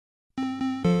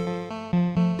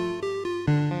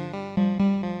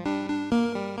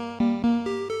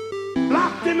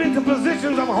into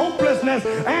positions of hopelessness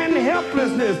and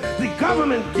helplessness. The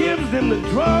government gives them the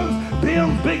drugs,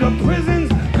 builds bigger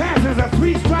prisons, passes a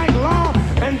 3-strike law,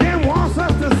 and then wants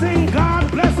us to sing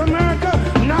God Bless America.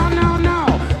 No, no, no.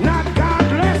 Not God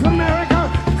Bless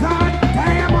America. God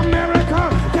damn America.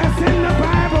 That's in the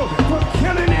Bible for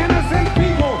killing innocent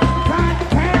people. God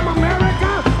damn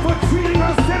America for treating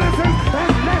us citizens as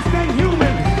less than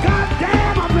human. God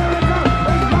damn America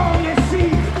as long as she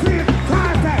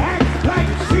tries to act like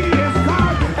she is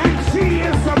God and she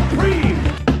is supreme.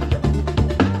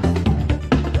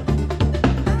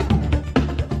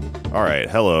 All right.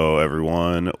 Hello,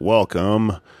 everyone.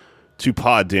 Welcome to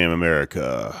Pod Damn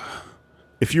America.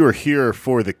 If you are here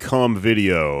for the cum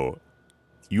video,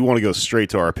 you want to go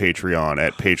straight to our Patreon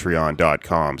at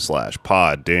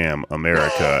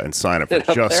patreon.com/poddammamerica and sign up for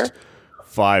just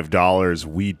 $5.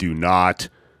 We do not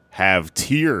have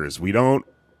tiers. We don't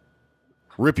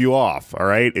rip you off, all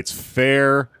right? It's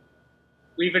fair.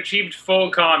 We've achieved full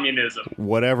communism.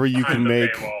 Whatever you can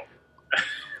make,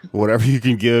 whatever you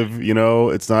can give, you know,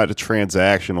 it's not a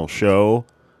transactional show.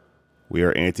 We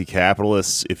are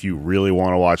anti-capitalists. If you really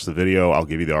want to watch the video, I'll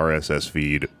give you the RSS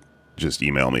feed. Just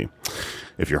email me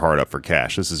if you're hard up for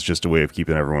cash. This is just a way of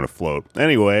keeping everyone afloat.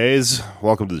 Anyways,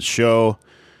 welcome to the show.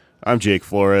 I'm Jake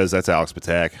Flores. That's Alex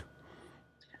Patak.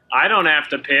 I don't have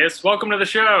to piss. Welcome to the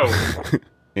show.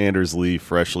 Anders Lee,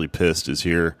 freshly pissed, is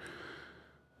here.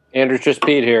 Anders just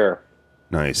peed here.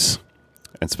 Nice.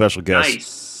 And special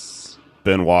guest,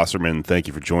 Ben Wasserman. Thank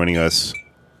you for joining us.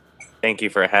 Thank you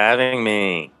for having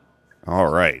me. All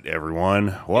right,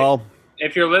 everyone. Well,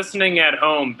 if you're listening at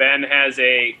home, Ben has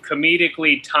a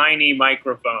comedically tiny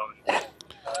microphone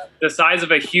the size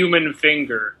of a human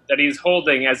finger that he's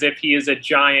holding as if he is a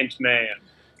giant man.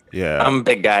 Yeah. I'm a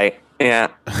big guy. Yeah.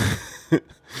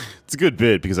 It's a good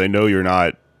bit because I know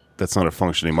that's not a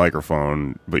functioning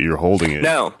microphone, but you're holding it.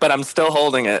 No, but I'm still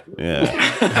holding it. Yeah.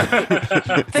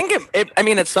 I think I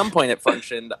mean, at some point it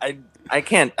functioned. I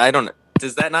don't know.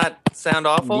 Does that not sound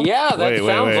awful? Yeah, that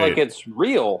sounds wait. like it's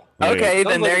real. Okay,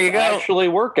 then there you go. Actually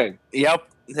working. Yep,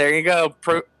 there you go.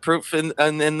 Proof in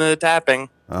the tapping.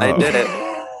 I did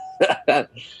it.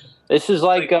 This is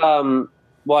like,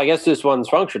 well, I guess this one's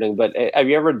functioning, but have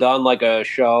you ever done like a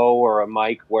show or a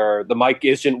mic where the mic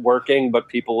isn't working, but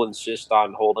people insist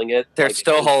on holding it? They're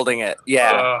still holding it.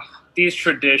 Yeah. These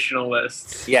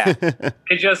traditionalists. Yeah.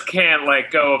 They just can't let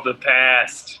go of the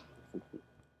past.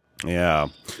 Yeah.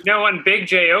 You know, when Big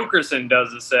J. Okerson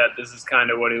does a set, this is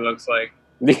kind of what he looks like.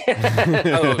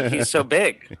 Oh, he's so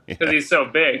big. Because he's so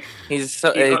big. It's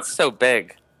so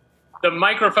big. The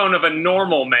microphone of a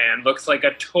normal man looks like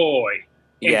a toy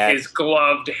in his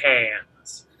gloved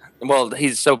hands. Well,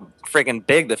 he's so freaking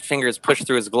big, the fingers push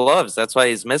through his gloves. That's why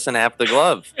he's missing half the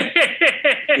glove.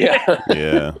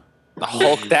 Yeah.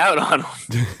 Hulked out on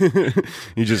him.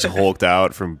 He just hulked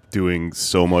out from doing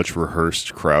so much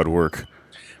rehearsed crowd work.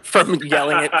 From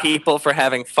yelling at people for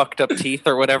having fucked up teeth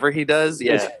or whatever he does.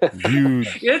 Yeah.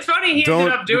 It's funny he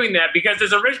ended up doing that because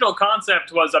his original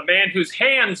concept was a man whose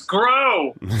hands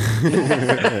grow.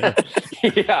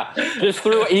 Yeah.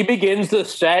 He begins the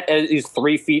set as he's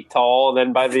 3 feet tall, and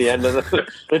then by the end of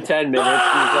the 10 minutes,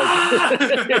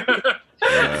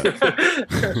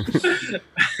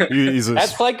 he's like...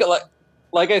 That's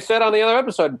like I said on the other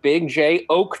episode, Big J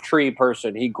oak tree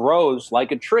person. He grows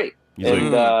like a tree.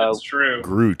 That's true.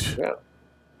 Groot.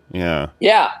 Yeah.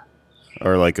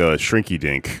 Or like a Shrinky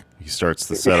Dink. He starts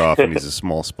the set off and he's a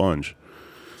small sponge.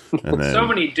 And then so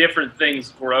many different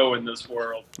things grow in this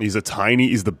world. He's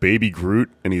the baby Groot,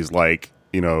 and he's like,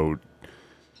 you know,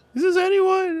 have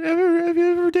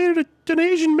you ever dated an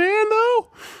Asian man though?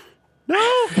 No?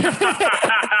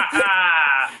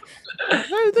 I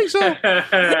didn't think so.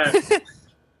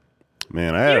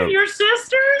 Man, your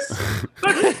sisters?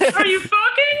 Are you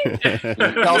fucking?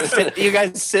 You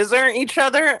guys scissor each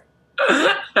other?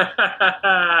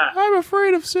 I'm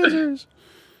afraid of scissors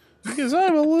because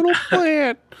I'm a little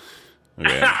plant.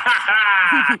 Okay.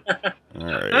 All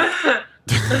right.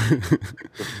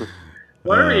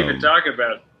 What are we even talking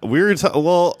about?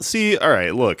 Well, see, all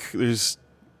right, look, there's...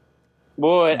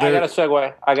 Boy, I got a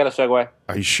segue.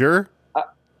 Are you sure?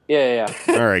 Yeah.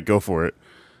 All right, go for it.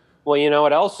 Well, you know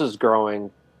what else is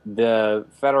growing? The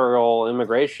federal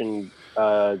immigration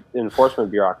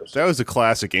enforcement bureaucracy. That was a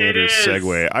classic Anders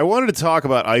segue. I wanted to talk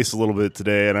about ICE a little bit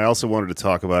today, and I also wanted to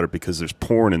talk about it because there's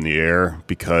porn in the air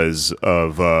because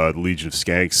of the Legion of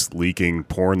Skanks leaking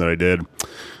porn that I did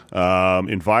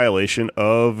in violation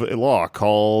of a law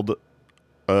called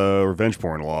revenge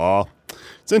porn law.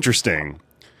 It's interesting.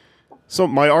 So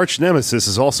my arch nemesis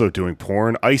is also doing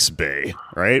porn, Ice Bay,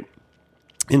 right?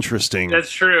 Interesting.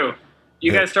 That's true.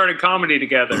 You guys started comedy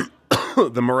together.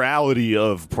 The morality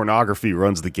of pornography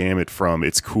runs the gamut from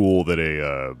it's cool that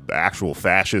a actual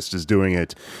fascist is doing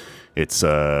it. It's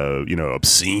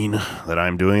obscene that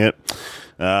I'm doing it.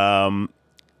 And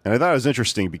I thought it was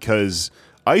interesting because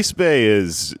Ice Bay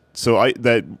is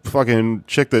that fucking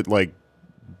chick that like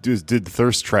did the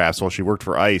thirst traps while she worked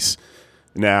for ICE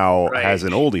now has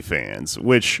an OnlyFans,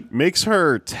 which makes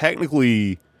her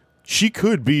technically. She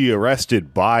could be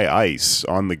arrested by ICE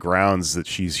on the grounds that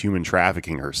she's human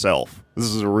trafficking herself. This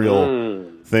is a real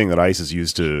thing that ICE has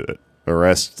used to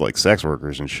arrest like sex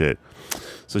workers and shit.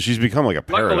 So she's become like a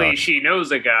paradox. Luckily, she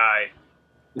knows a guy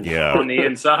Yeah. on the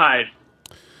inside,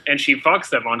 and she fucks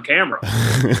them on camera.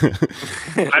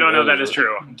 I don't know that is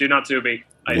true. Do not sue me,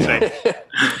 I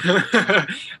say.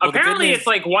 Apparently, it's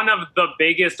like one of the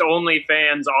biggest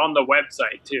OnlyFans on the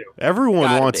website, too.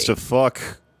 Everyone wants to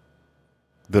fuck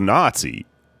the Nazi.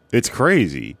 It's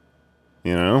crazy,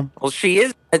 you know? Well, she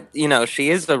is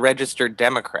a registered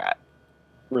Democrat.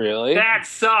 Really? That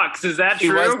sucks. Is that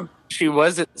true? She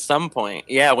was at some point.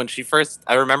 Yeah,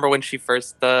 I remember when she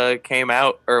first came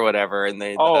out or whatever, and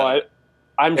they.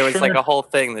 I'm there was sure. like a whole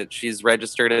thing that she's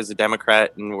registered as a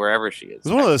Democrat and wherever she is. It's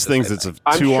one of those things that's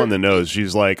too on the nose.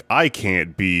 She's like, I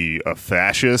can't be a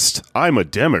fascist. I'm a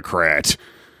Democrat.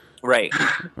 Right.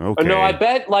 Okay. No, I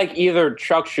bet like either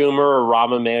Chuck Schumer or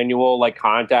Rahm Emanuel like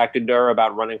contacted her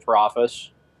about running for office.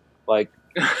 Like,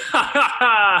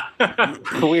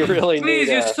 we really Please,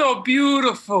 need. you're so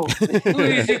beautiful.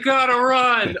 Please, you gotta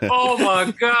run. Oh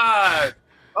my God.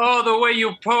 Oh, the way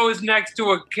you pose next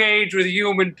to a cage with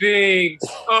human beings.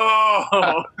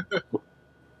 Oh.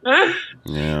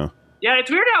 Yeah. Yeah,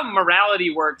 it's weird how morality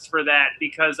works for that,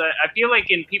 because I feel like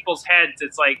in people's heads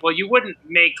it's like, well, you wouldn't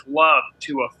make love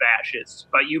to a fascist,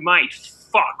 but you might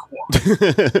fuck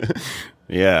one.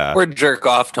 Yeah. Or jerk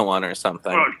off to one or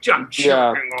something. Oh, I'm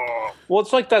jerking off. Well,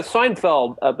 it's like that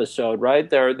Seinfeld episode, right?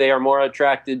 They are more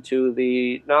attracted to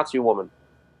the Nazi woman.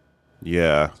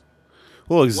 Yeah.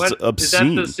 Well, it's What, obscene.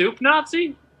 is that the soup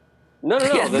Nazi? No.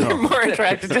 Yeah, they're more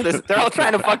attracted to this. They're all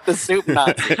trying to fuck the soup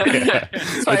Nazi.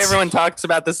 That's why everyone talks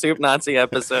about the soup Nazi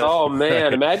episode. Oh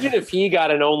man, imagine if he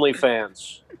got an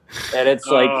OnlyFans, and it's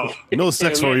like No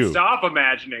sex for you. Stop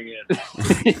imagining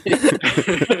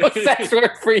it. no sex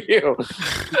work for you.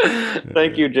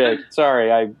 Thank you, Jake.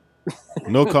 Sorry,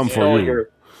 No cum for you.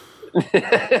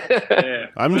 Yeah.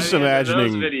 I'm just By the end of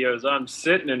imagining- those videos. I'm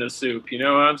sitting in a soup. You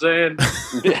know what I'm saying?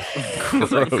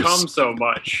 Because I Gross. come so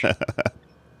much.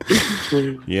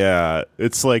 Yeah,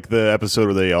 it's like the episode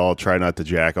where they all try not to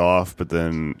jack off, but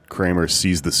then Kramer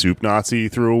sees the soup Nazi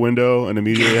through a window and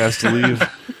immediately has to leave.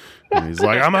 And he's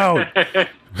like, I'm out.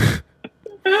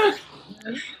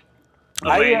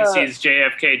 Elaine sees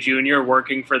JFK Jr.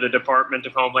 working for the Department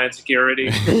of Homeland Security.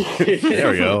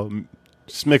 There we go.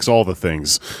 Just mix all the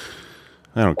things.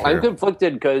 I don't care. I'm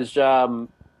conflicted because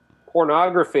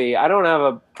pornography, I don't have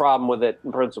a problem with it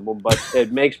in principle, but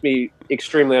it makes me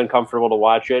extremely uncomfortable to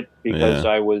watch it because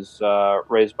I was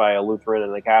raised by a Lutheran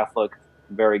and a Catholic,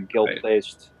 very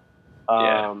guilt-based.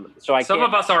 So Some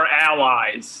of us are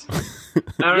allies.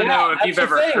 I don't know if you've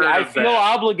ever heard I of feel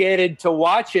that. obligated to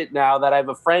watch it now that I have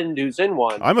a friend who's in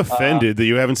one. I'm offended that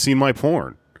you haven't seen my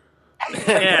porn,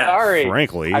 Yeah. Sorry.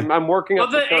 frankly. I'm working Well,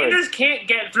 up the courage. Anders can't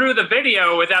get through the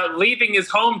video without leaving his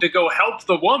home to go help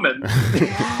the woman.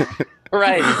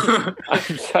 Right.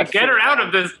 Get her out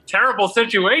of this terrible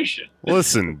situation.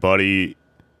 Listen, buddy,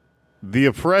 the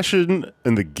oppression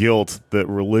and the guilt that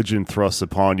religion thrusts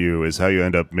upon you is how you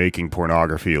end up making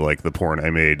pornography like the porn I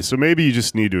made. So maybe you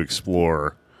just need to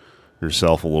explore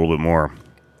yourself a little bit more.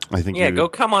 I think. Yeah, maybe- go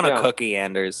come on a Yeah. cookie,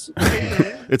 Anders.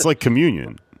 It's like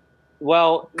communion.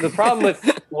 Well, the problem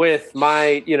with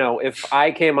my, if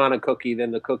I came on a cookie,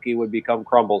 then the cookie would become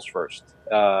crumbles first.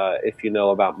 If you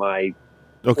know about my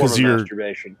Oh, form because of you're.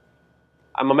 masturbation.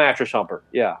 I'm a mattress humper.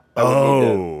 Yeah. I would need to-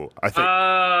 Oh,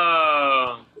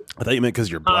 I thought you meant because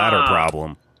your bladder Ah.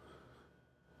 problem.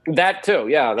 That too.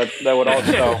 Yeah. That would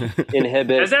also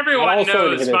inhibit. As everyone also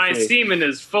knows, inhibits my me. semen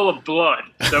is full of blood.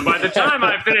 So by the time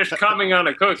I finish coming on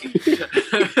a cookie,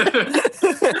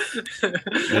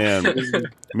 Man,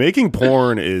 making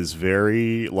porn is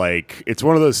very like it's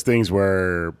one of those things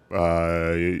where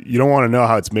you don't want to know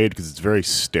how it's made because it's very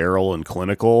sterile and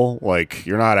clinical. Like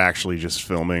you're not actually just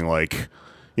filming like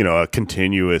a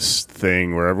continuous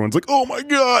thing where everyone's like, "Oh my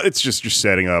god!" It's just you're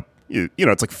setting up.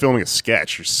 It's like filming a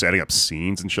sketch. You're setting up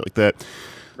scenes and shit like that. So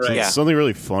Right. Yeah. something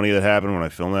really funny that happened when I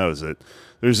filmed that was that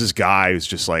there's this guy who's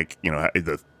just like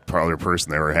the other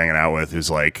person they were hanging out with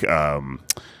who's like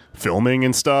filming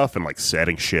and stuff and like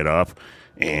setting shit up.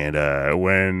 And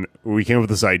when we came up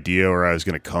with this idea where I was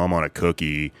going to come on a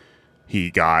cookie, he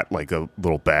got like a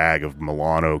little bag of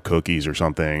Milano cookies or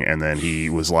something, and then he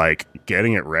was like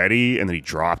getting it ready, and then he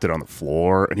dropped it on the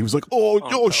floor, and he was like,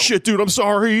 "Oh shit, dude, I'm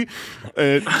sorry."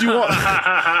 And do you want?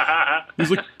 He's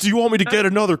like, "Do you want me to get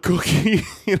another cookie?"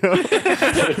 You know.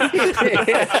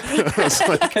 I was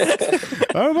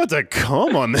like, "I'm about to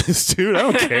come on this, dude. I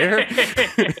don't care."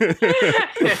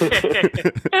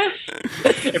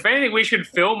 If anything, we should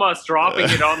film us dropping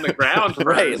it on the ground.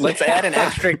 Right. Let's add an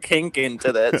extra kink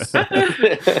into this. Yeah.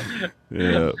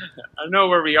 I don't know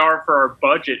where we are for our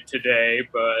budget today,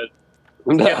 but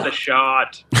let's get the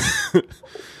shot. Anyways.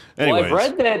 Well, I've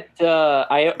read that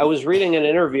I was reading an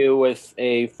interview with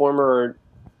a former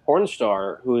porn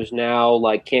star who is now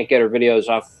like can't get her videos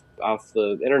off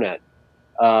the internet,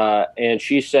 and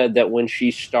she said that when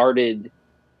she started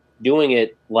doing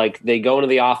it, like they go into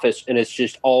the office and it's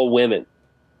just all women.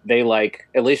 They like,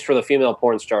 at least for the female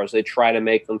porn stars, they try to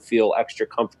make them feel extra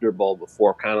comfortable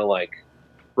before kind of like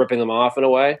ripping them off in a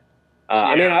way.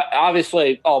 I mean,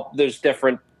 obviously, there's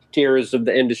different tiers of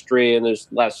the industry and there's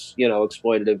less,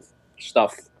 exploitative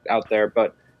stuff out there.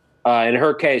 But in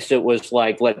her case, it was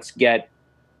like, let's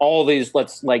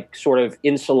like sort of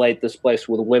insulate this place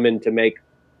with women to make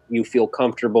you feel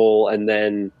comfortable, and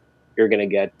then you're going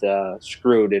to get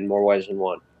screwed in more ways than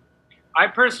one. I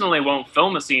personally won't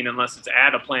film a scene unless it's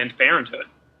at a Planned Parenthood.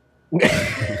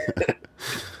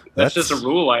 That's just a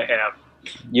rule I have.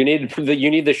 You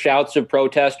need the shouts of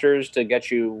protesters to get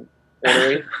you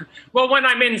ornery. Well, when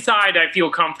I'm inside, I feel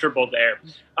comfortable there.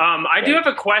 I do have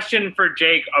a question for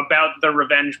Jake about the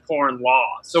revenge porn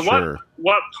law. So Sure.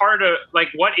 what part of, like,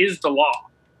 what is the law?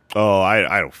 Oh,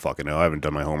 I don't fucking know. I haven't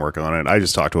done my homework on it. I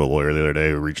just talked to a lawyer the other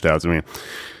day who reached out to me.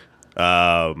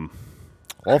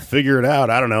 I'll figure it out.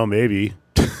 I don't know. Maybe.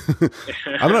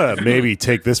 I'm gonna maybe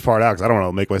take this part out because I don't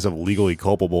want to make myself legally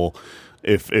culpable.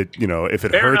 If it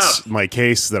Fair hurts enough. my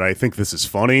case that I think this is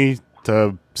funny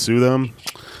to sue them.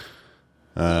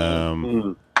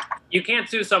 You can't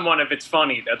sue someone if it's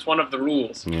funny. That's one of the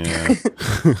rules. Yeah.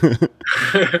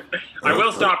 I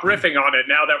will stop riffing on it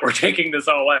now that we're taking this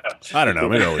all out. I don't know.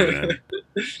 Maybe I'll leave it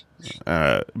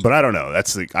in. But I don't know.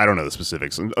 I don't know the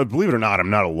specifics. And, believe it or not,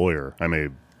 I'm not a lawyer. I'm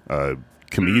a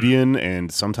comedian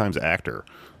and sometimes actor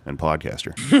and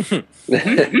podcaster.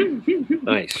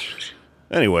 Nice.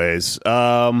 Anyways,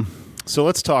 so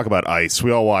let's talk about ICE.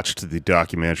 We all watched the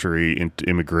documentary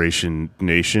Immigration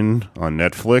Nation on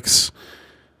Netflix.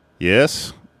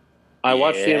 Yes? I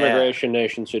watched the Immigration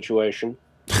Nation situation.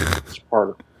 It's part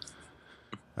of it.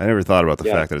 I never thought about the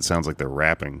Yeah. fact that it sounds like they're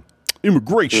rapping.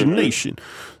 Immigration Nation.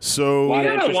 So Lot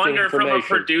of I interesting wonder from a information.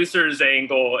 producer's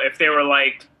angle if they were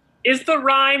like, is the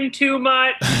rhyme too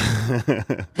much?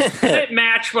 Does it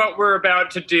match what we're about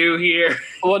to do here?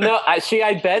 Well, no, I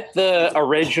bet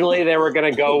originally they were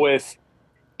going to go with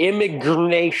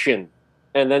immigration,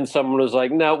 and then someone was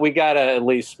like, "No, we got to at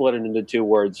least split it into two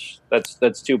words.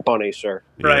 That's too punny, sir."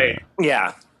 Right.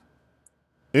 Yeah. So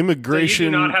you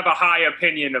Immigration. do not have a high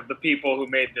opinion of the people who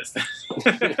made this thing.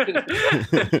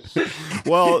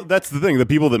 Well, that's the thing. The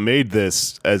people that made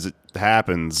this, as it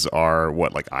happens, are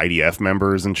like IDF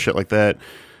members and shit like that.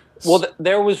 Well,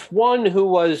 there was one who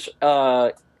was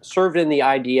served in the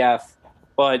IDF,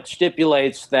 but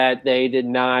stipulates that they did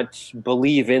not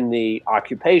believe in the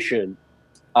occupation,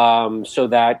 so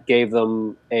that gave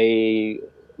them a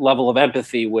level of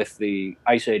empathy with the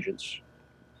ICE agents.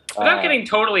 Without getting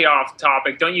totally off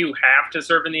topic, don't you have to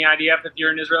serve in the IDF if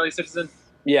you're an Israeli citizen?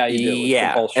 Yeah, you do. It's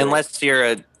Yeah. compulsory. Unless you're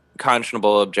a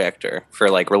conscionable objector for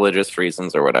like religious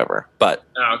reasons or whatever. But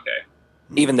Oh, okay.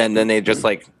 even then they just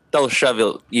like, they'll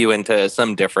shove you into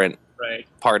some different Right.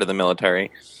 part of the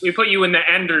military. We put you in the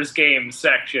Ender's Game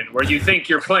section where you think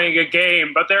you're playing a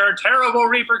game, but there are terrible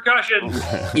repercussions.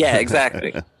 Yeah,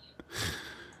 exactly.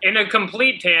 In a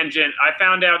complete tangent, I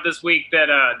found out this week that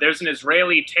there's an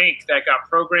Israeli tank that got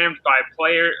programmed by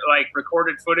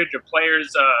recorded footage of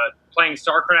players playing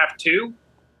StarCraft 2.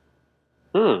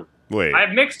 Wait. I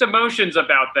have mixed emotions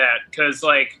about that because,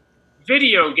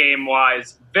 video game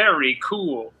wise, very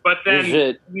cool, but then Is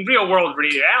it- real world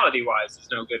reality wise, it's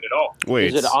no good at all.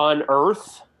 Wait. Is it on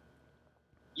Earth?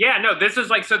 Yeah, no, this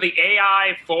is so the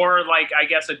AI for I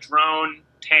guess a drone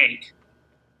tank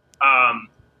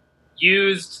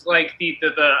used the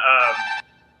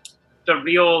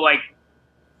real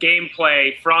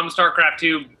gameplay from StarCraft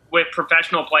 2 with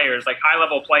professional players, high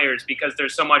level players, because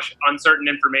there's so much uncertain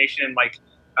information,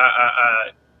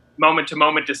 moment to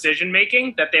moment decision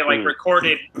making that they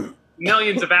recorded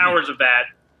millions of hours of that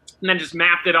and then just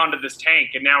mapped it onto this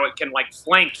tank, and now it can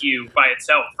flank you by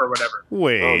itself or whatever.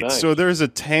 Wait. Oh, nice. So there's a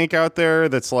tank out there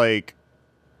that's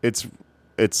it's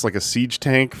it's like a siege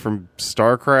tank from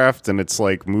StarCraft, and it's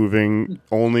like moving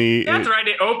only. That's right.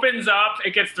 It opens up.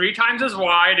 It gets 3 times as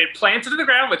wide. It plants into the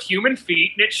ground with human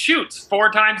feet, and it shoots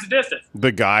 4 times the distance.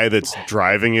 The guy that's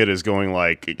driving it is going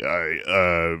like,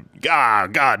 God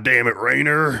damn it,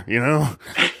 Rainer, you know,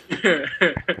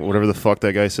 whatever the fuck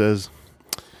that guy says.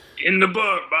 In the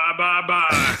book,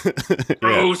 bye.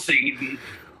 Proceeding.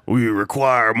 We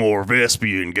require more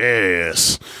Vespian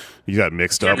gas. You got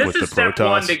mixed up with the This is step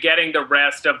 1 Protoss. to getting the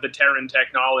rest of the Terran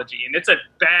technology, and it's a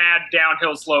bad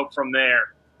downhill slope from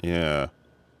there. Yeah.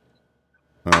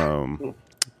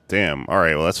 Damn. All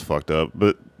right. Well, that's fucked up,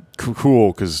 but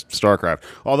cool because StarCraft.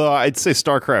 Although I'd say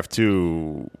StarCraft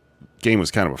 2 game was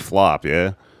kind of a flop.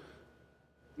 Yeah.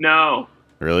 No.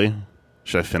 Really?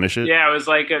 Should I finish it? Yeah,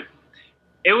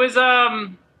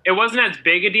 it wasn't as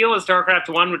big a deal as StarCraft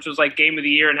 1, which was like Game of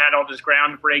the Year and had all this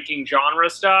groundbreaking genre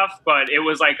stuff, but it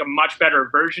was like a much better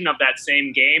version of that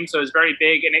same game, so it was very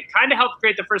big, and it kind of helped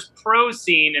create the first pro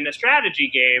scene in a strategy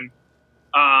game,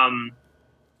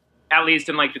 at least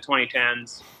in like the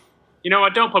 2010s. You know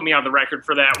what? Don't put me on the record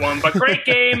for that one, but great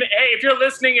game. Hey, if you're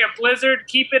listening at Blizzard,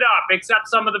 keep it up, except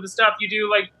some of the stuff you do,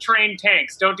 like train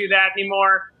tanks. Don't do that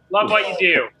anymore. Love what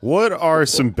you do. What are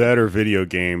some better video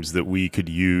games that we could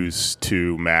use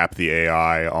to map the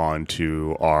AI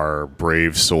onto our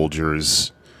brave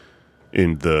soldiers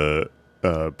in the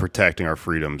protecting our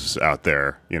freedoms out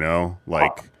there? You know,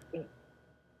 like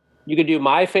You could do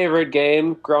my favorite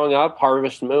game growing up,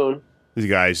 Harvest Moon. these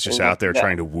guys just out there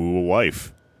trying to woo a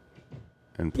wife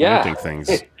and planting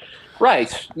things.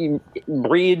 Right. You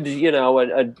breed, do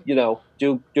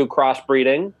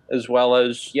crossbreeding as well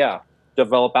as,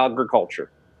 develop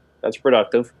agriculture. That's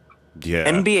productive.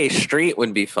 Yeah. NBA Street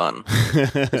would be fun.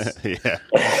 Yeah.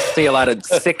 See a lot of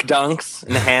sick dunks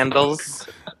and handles.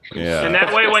 Yeah. And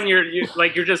that way, when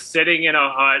you're just sitting in a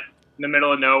hut in the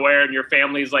middle of nowhere, and your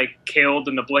family's like killed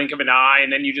in the blink of an eye,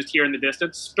 and then you just hear in the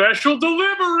distance, "Special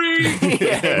delivery!"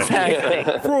 Yeah,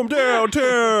 exactly. From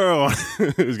downtown.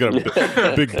 He's got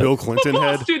a big Bill Clinton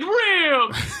head. Busted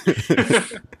rim.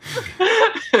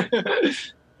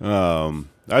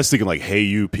 I was thinking like Hey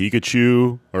You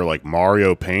Pikachu or like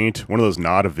Mario Paint, one of those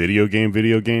not a video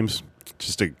games.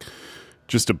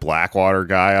 Just a Blackwater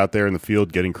guy out there in the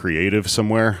field getting creative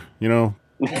somewhere, you know,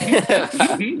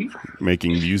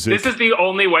 making music. This is the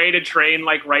only way to train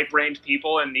like right-brained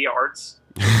people in the arts.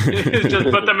 Just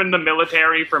put them in the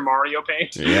military for Mario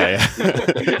Paint. Yeah.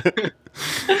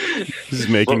 He's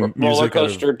making Roller music.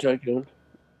 Coaster Tycoon.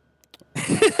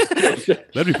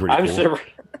 That'd be pretty cool.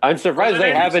 I'm surprised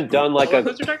they haven't done like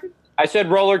a. I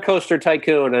said Roller Coaster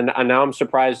Tycoon, and now I'm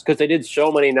surprised because they did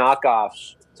so many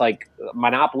knockoffs. It's like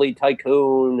Monopoly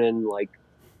Tycoon and like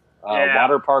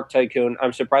Water Park Tycoon.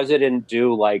 I'm surprised they didn't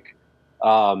do like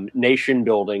Nation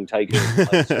Building Tycoon.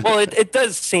 Well, it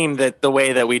does seem that the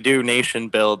way that we do Nation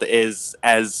Build is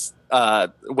as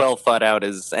well thought out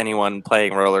as anyone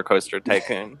playing Roller Coaster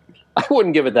Tycoon. I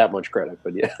wouldn't give it that much credit,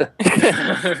 but yeah.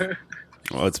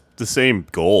 Well, it's the same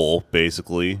goal,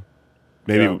 basically.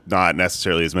 Maybe not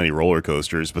necessarily as many roller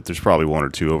coasters, but there's probably 1 or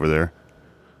 2 over there.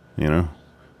 You know?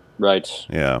 Right.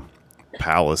 Yeah.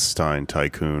 Palestine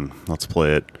Tycoon. Let's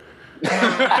play it.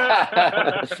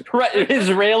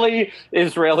 Right.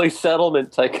 Israeli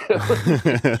settlement Tycoon.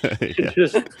 Yeah.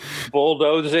 Just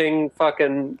bulldozing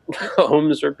fucking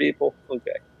homes or people.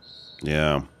 Okay.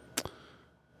 Yeah.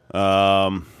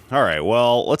 All right.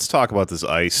 Well, let's talk about this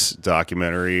ICE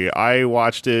documentary. I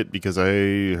watched it because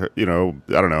I don't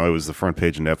know, it was the front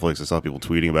page of Netflix. I saw people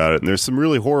tweeting about it, and there's some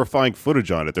really horrifying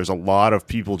footage on it. There's a lot of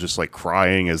people just like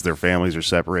crying as their families are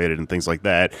separated and things like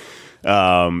that.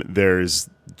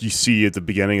 You see at the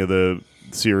beginning of the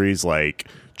series, like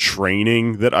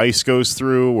training that ICE goes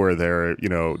through where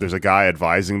there's a guy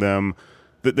advising them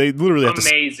that they literally have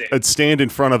to stand in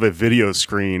front of a video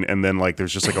screen, and then like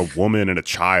there's just like a woman and a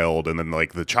child, and then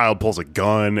like the child pulls a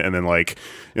gun, and then like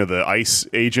the ICE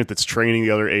agent that's training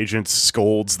the other agents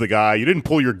scolds the guy. You didn't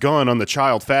pull your gun on the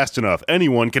child fast enough.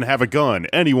 Anyone can have a gun.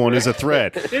 Anyone is a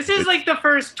threat. This is like the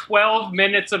first 12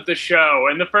 minutes of the show,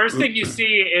 and the first thing you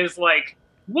see is like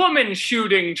woman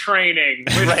shooting training,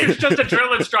 which is just a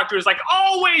drill instructor who's like,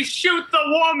 always shoot the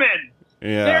woman.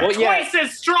 Yeah. They're twice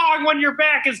as strong when your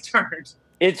back is turned.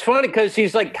 It's funny because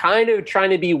he's like kind of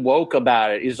trying to be woke about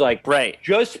it. He's like,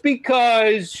 just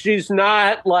because she's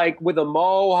not like with a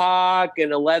mohawk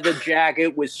and a leather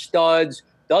jacket with studs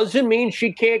doesn't mean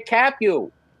she can't cap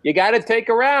you. You got to take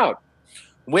her out.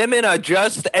 Women are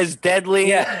just as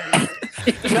deadly,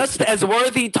 just as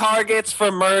worthy targets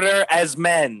for murder as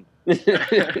men.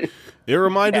 It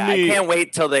reminded me. I can't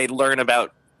wait till they learn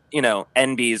about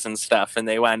NBs and stuff, and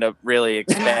they wind up really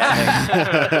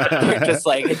expanding. You're just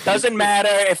like, it doesn't matter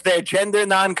if they're gender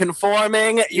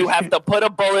non-conforming. You have to put a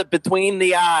bullet between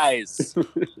the eyes.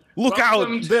 Look out!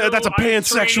 That's a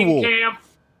pansexual.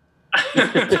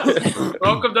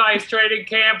 Welcome to ICE Training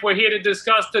Camp. We're here to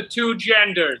discuss the two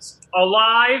genders,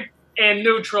 alive and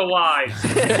neutralized.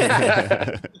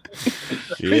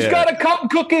 He's got a cotton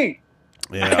cookie.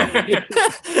 Yeah.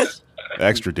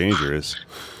 Extra dangerous.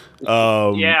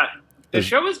 The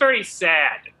show is very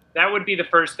sad. That would be the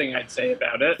first thing I'd say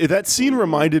about it. That scene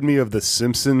reminded me of the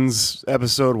Simpsons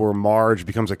episode where Marge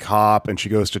becomes a cop and she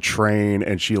goes to train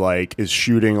and she is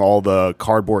shooting all the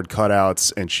cardboard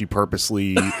cutouts and she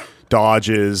purposely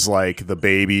dodges the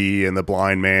baby and the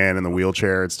blind man and the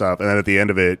wheelchair and stuff. And then at the end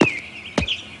of it,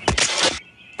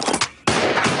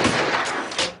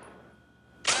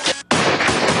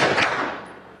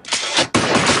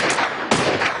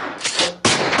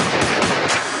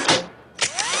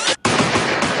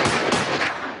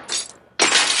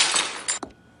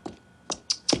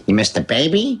 you missed the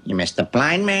baby? You missed the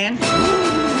blind man?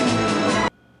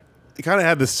 it kind of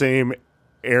had the same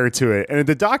air to it. And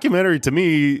the documentary, to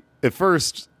me, at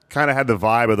first kind of had the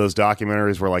vibe of those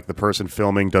documentaries where the person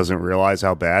filming doesn't realize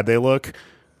how bad they look.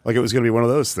 Like it was going to be one of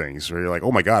those things where you're like,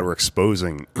 oh my God, we're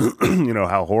exposing,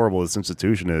 how horrible this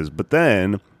institution is. But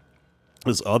then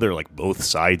this other both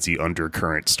sidesy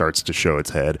undercurrent starts to show its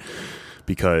head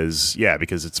because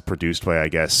it's produced by, I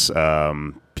guess,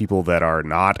 people that are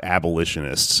not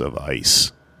abolitionists of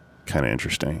ICE. Kind of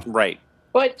interesting. Right.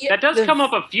 But that does come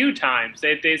up a few times.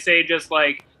 They say just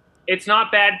it's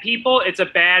not bad people, it's a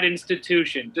bad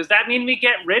institution. Does that mean we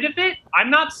get rid of it? I'm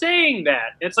not saying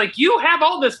that. It's you have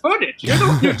all this footage. You're the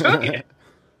one who took it.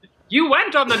 You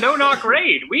went on the no-knock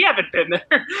raid. We haven't been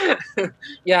there.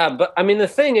 Yeah, but I mean, the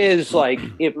thing is,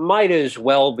 it might as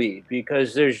well be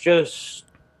because there's just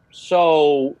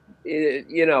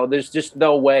there's just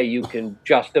no way you can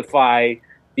justify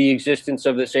the existence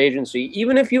of this agency,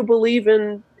 even if you believe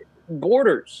in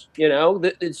borders.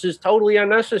 It's just totally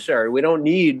unnecessary. We don't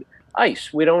need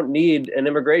ICE. We don't need an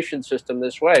immigration system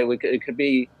this way. It could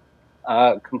be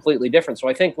completely different. So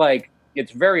I think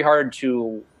it's very hard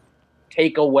to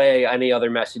take away any other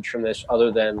message from this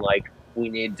other than we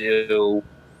need to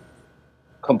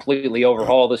completely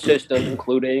overhaul the system,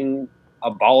 including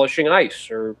abolishing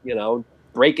ICE or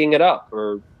breaking it up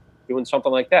or doing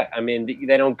something like that. I mean,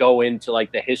 they don't go into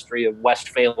the history of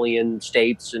Westphalian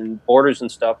states and borders and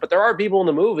stuff, but there are people in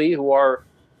the movie who are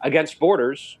against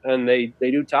borders, and they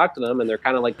do talk to them, and they're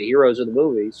kind of like the heroes of the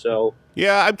movie. So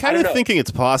yeah, I'm kind of thinking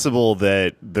it's possible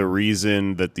that the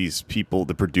reason that these people,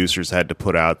 the producers, had to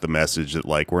put out the message that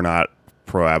we're not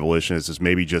pro-abolitionists is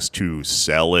maybe just to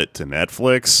sell it to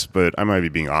Netflix, but I might be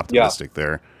being optimistic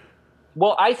there.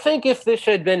 Well, I think if this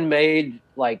had been made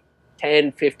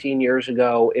 10, 15 years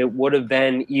ago, it would have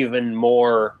been even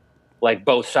more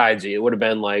both sides. It would have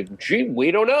been gee,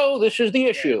 we don't know. This is the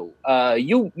issue.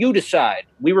 You decide.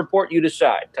 We report, you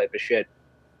decide type of shit.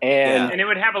 And it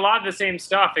would have a lot of the same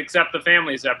stuff except the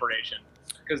family separation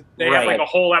because they have a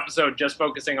whole episode just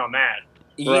focusing on that.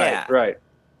 Yeah. Right.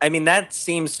 I mean, it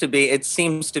seems to be a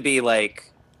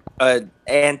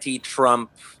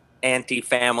anti-Trump,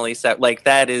 anti-family set.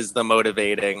 That is the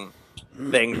motivating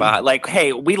thing behind.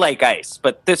 Hey, we like ICE,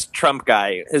 but this Trump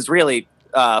guy has really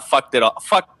fucked it up.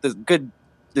 Fuck this good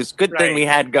thing we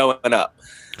had going up.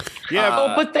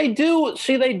 Yeah, but they do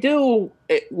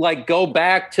go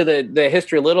back to the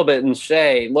history a little bit and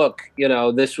say, look,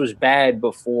 this was bad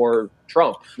before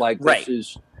Trump. This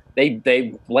is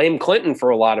they blame Clinton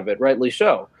for a lot of it, rightly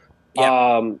so.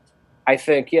 Yeah. I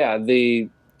think the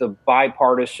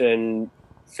bipartisan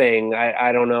thing.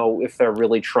 I don't know if they're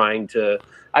really trying to.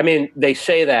 I mean, they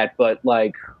say that, but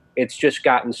it's just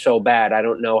gotten so bad. I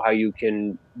don't know how you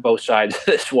can both sides of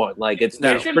this one.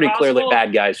 There's pretty clearly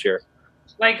bad guys here.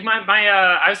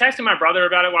 I was texting my brother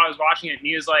about it while I was watching it, and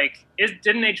he was like,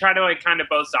 didn't they try to kind of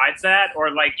both sides that? Or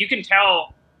you can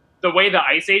tell the way the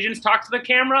ICE agents talk to the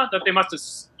camera that they must have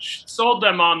sold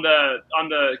them on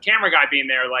the camera guy being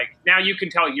there. Now you can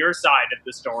tell your side of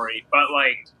the story, but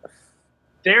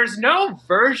there's no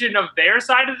version of their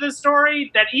side of the story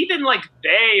that even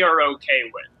they are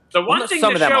okay with. The one thing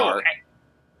the show,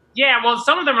 yeah, well,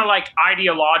 some of them are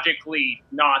ideologically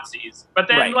Nazis, but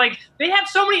then they have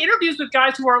so many interviews with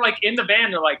guys who are in the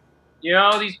van.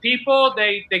 They're these people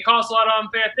they call us a lot of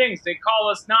unfair things. They call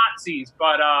us Nazis,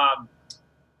 but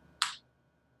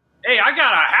hey, I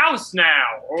got a house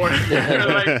now. Or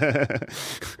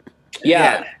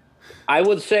yeah, I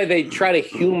would say they try to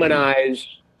humanize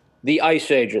the ICE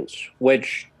agents,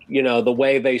 which the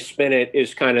way they spin it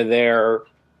is kind of their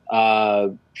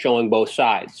showing both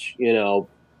sides. You know,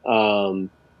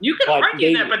 you can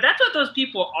argue that, but that's what those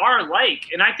people are like,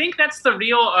 and I think that's the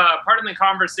real part of the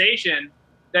conversation.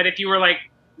 That if you were like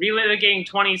relitigating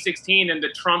 2016 and the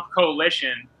Trump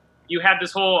coalition, you had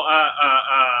this whole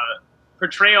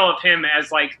portrayal of him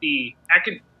as like the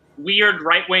weird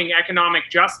right-wing economic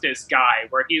justice guy,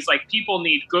 where he's like, people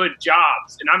need good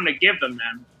jobs, and I'm going to give them.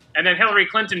 And then Hillary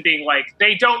Clinton being like,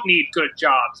 they don't need good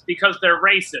jobs because they're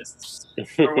racists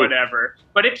or whatever.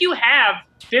 But if you have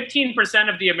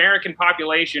 15% of the American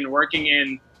population working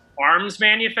in arms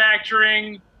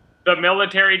manufacturing, the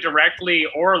military directly,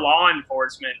 or law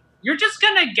enforcement, you're just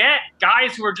going to get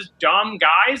guys who are just dumb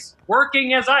guys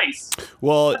working as ICE.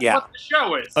 Well, That's what the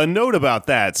show is. A note about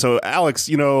that. So, Alex,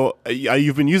 you know,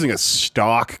 you've been using a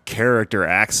stock character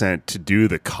accent to do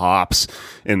the cops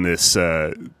in this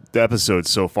episode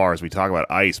so far as we talk about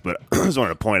ICE, but I just wanted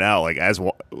to point out, like, as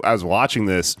I was watching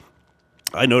this,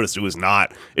 I noticed it's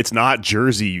not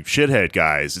Jersey shithead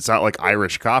guys. It's not like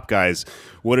Irish cop guys.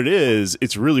 What it is,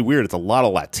 it's really weird. It's a lot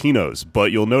of Latinos,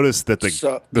 but you'll notice that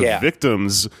the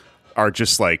victims are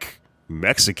just like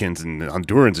Mexicans and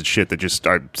Hondurans and shit that just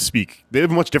speak. They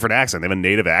have a much different accent. They have a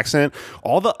native accent.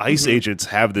 All the ICE agents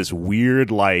have this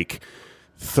weird, like,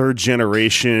 third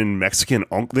generation Mexican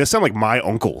they sound like my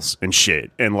uncles and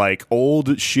shit, and like old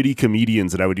shitty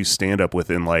comedians that I would do stand up with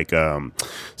in like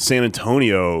San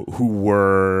Antonio, who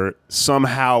were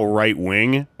somehow right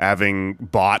wing, having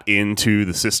bought into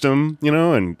the system, you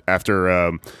know, and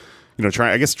after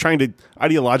trying to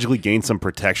ideologically gain some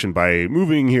protection by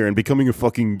moving here and becoming a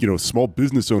fucking, you know, small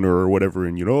business owner or whatever,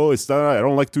 and, you know, it's not, I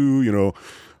don't like to, you know,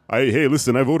 hey,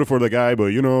 listen, I voted for the guy, but,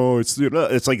 you know, it's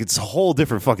like, it's a whole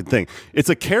different fucking thing. It's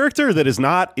a character that is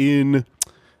not in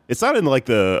like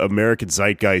the American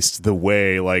zeitgeist the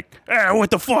way like, what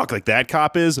the fuck, like that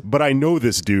cop is, but I know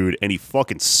this dude and he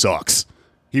fucking sucks.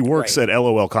 He works at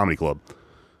LOL Comedy Club.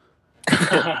 No,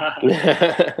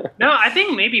 I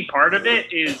think maybe part of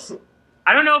it is,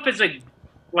 I don't know if it's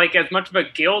like as much of a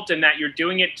guilt in that you're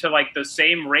doing it to like the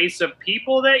same race of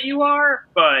people that you are,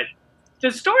 but the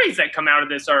stories that come out of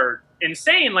this are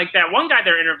insane. Like that one guy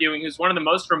they're interviewing who's one of the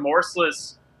most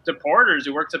remorseless deporters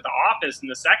who works at the office in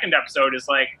the second episode is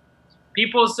like,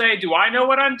 people say, do I know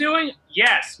what I'm doing?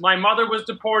 Yes, my mother was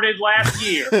deported last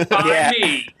year by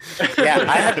me.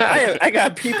 Yeah, I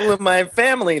got people in my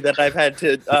family that I've had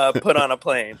to put on a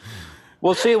plane.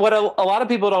 Well, see, what a lot of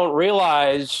people don't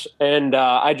realize, and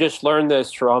I just learned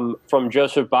this from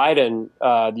Joseph Biden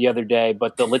the other day,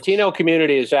 but the Latino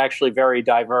community is actually very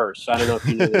diverse. I don't know if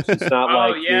you knew this. It's not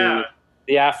like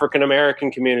the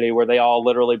African-American community where they all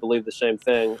literally believe the same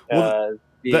thing.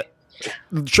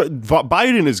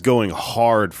 Biden is going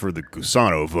hard for the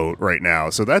Gusano vote right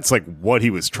now, so that's like what he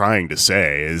was trying to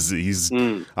say is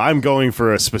I'm going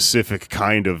for a specific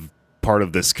kind of part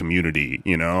of this community,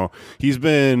 you know. He's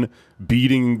been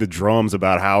beating the drums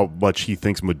about how much he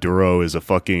thinks Maduro is a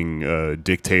fucking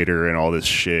dictator and all this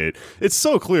shit. It's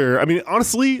so clear. I mean,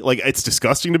 honestly, like, it's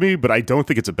disgusting to me, but I don't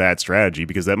think it's a bad strategy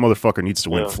because that motherfucker needs to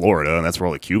win Florida, and that's where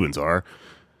all the Cubans are.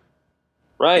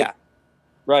 Right. Yeah.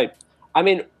 Right. I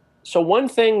mean, so one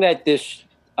thing that this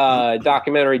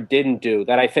documentary didn't do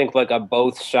that I think like a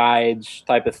both sides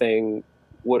type of thing,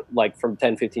 what like from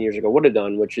 10, 15 years ago would have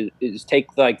done, which is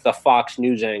take like the Fox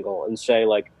News angle and say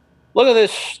like, look at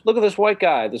this white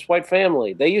guy, this white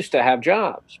family. They used to have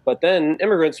jobs, but then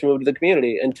immigrants moved to the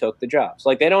community and took the jobs.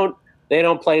 Like they don't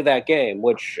play that game,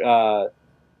 which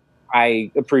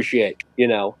I appreciate. You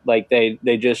know, like they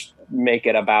just make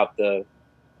it about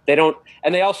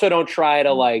they also don't try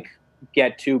to like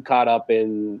get too caught up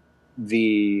in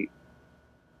the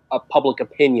public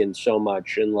opinion so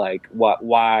much and like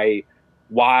why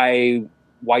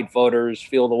white voters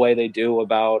feel the way they do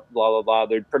about blah blah blah.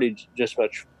 They're pretty just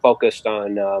much focused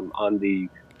on the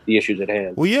issues at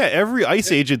hand. Well, yeah, every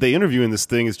ICE agent they interview in this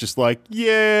thing is just like,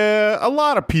 yeah, a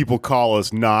lot of people call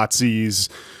us Nazis,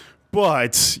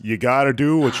 but you gotta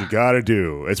do what you gotta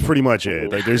do. It's pretty much it.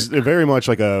 Like, there's very much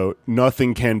like a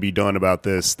nothing can be done about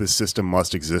this. This system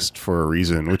must exist for a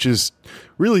reason, which is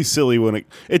really silly when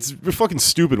it's fucking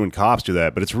stupid when cops do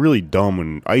that, but it's really dumb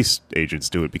when ICE agents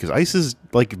do it because ICE is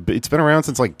like, it's been around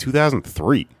since like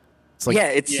 2003. It's like,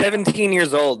 it's 17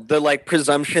 years old. The like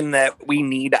presumption that we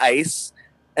need ICE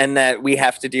and that we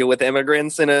have to deal with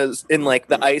immigrants in like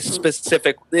the ICE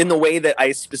specific, in the way that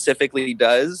ICE specifically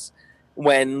does,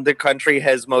 when the country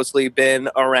has mostly been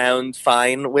around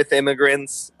fine with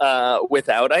immigrants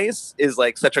without ICE, is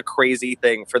like such a crazy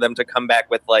thing for them to come back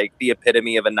with like the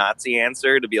epitome of a Nazi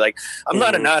answer to be like, I'm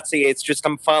not a Nazi, it's just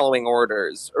I'm following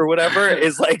orders or whatever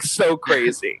is like so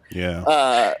crazy.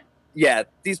 Yeah.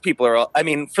 these people are all, I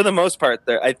mean, for the most part,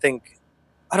 I think,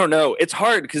 I don't know. It's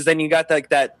hard because then you got like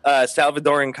that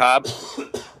Salvadoran cop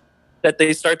that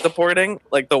they start deporting,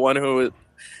 like the one who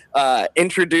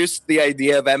introduced the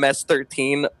idea of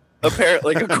MS-13.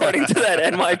 Apparently, according to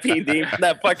that NYPD,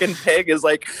 that fucking pig is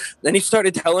like. Then he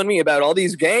started telling me about all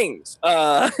these gangs,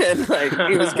 and like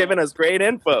he was giving us great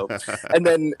info,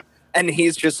 and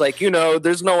he's just like,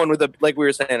 there's no one with like we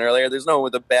were saying earlier, there's no one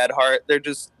with a bad heart.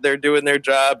 They're doing their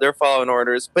job, they're following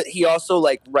orders. But he also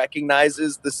like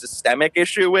recognizes the systemic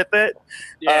issue with it,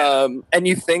 and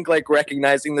you think like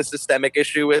recognizing the systemic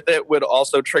issue with it would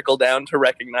also trickle down to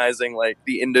recognizing like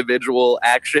the individual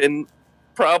action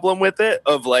problem with it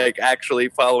of like actually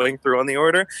following through on the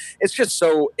order. It's just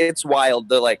it's wild,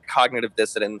 the like cognitive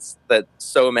dissonance that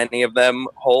so many of them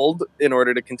hold in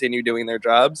order to continue doing their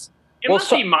jobs. It must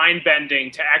be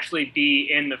mind-bending to actually be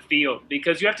in the field,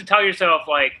 because you have to tell yourself,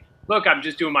 like, look, I'm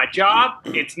just doing my job.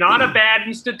 It's not a bad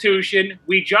institution.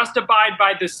 We just abide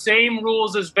by the same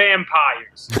rules as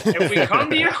vampires. If we come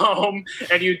to your home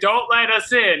and you don't let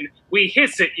us in, we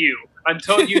hiss at you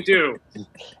until you do.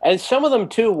 And some of them,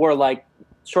 too, were, like,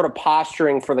 sort of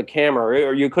posturing for the camera,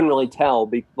 or you couldn't really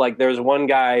tell. Like, there's one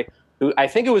guy who, I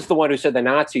think it was the one who said the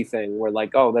Nazi thing, where,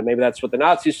 like, oh, then maybe that's what the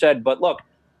Nazis said. But look,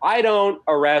 I don't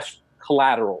arrest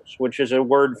collaterals, which is a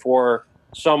word for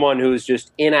someone who's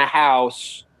just in a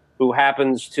house who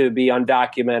happens to be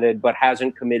undocumented but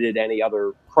hasn't committed any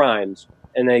other crimes,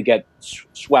 and they get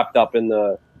swept up in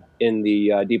the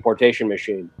deportation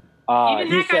machine. Even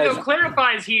that guy, though,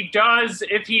 clarifies he does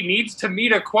if he needs to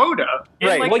meet a quota.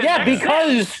 Right. Like, well, yeah,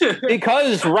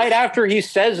 because right after he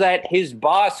says that, his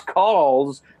boss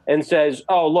calls and says,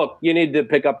 "Oh, look, you need to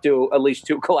pick up at least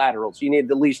 2 collaterals. You need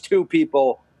at least 2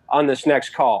 people on this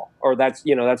next call, or that's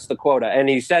the quota." And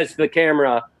he says to the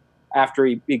camera after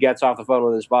he gets off the phone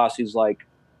with his boss, he's like,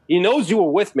 he knows you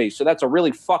were with me, so that's a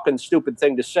really fucking stupid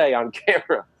thing to say on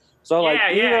camera. So like,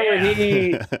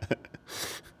 he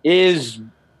is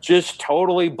just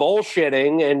totally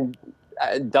bullshitting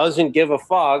and doesn't give a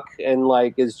fuck, and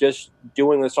like is just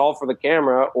doing this all for the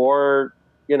camera, or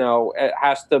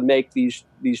has to make these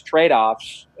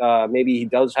trade-offs. Maybe he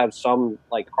does have some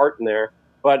like heart in there,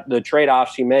 but the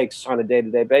trade-offs he makes on a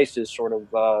day-to-day basis sort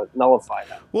of nullify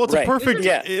that. Well, it's a perfect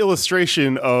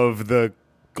illustration of the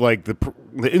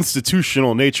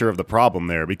institutional nature of the problem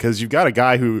there, because you've got a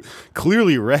guy who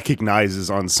clearly recognizes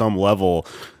on some level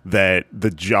that the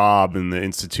job and the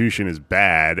institution is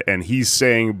bad, and he's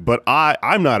saying, but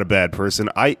I'm not a bad person.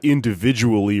 I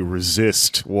individually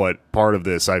resist what part of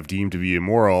this I've deemed to be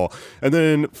immoral, and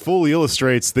then fully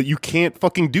illustrates that you can't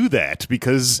fucking do that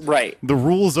because the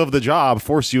rules of the job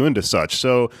force you into such.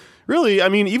 So really, I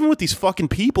mean, even with these fucking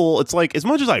people, it's like, as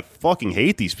much as I fucking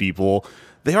hate these people,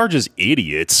 they are just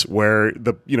idiots, where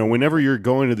whenever you're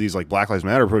going to these like Black Lives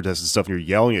Matter protests and stuff and you're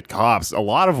yelling at cops, a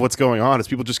lot of what's going on is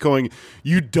people just going,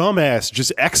 "You dumbass,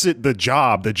 just exit the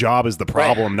job. The job is the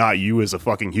problem, not you as a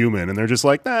fucking human." And they're just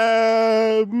like,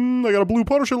 I got a blue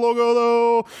Punisher logo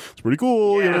though. It's pretty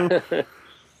cool,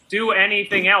 Do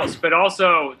anything else, but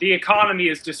also the economy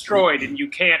is destroyed and you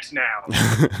can't now.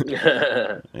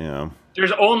 Yeah.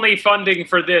 There's only funding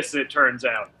for this, it turns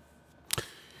out.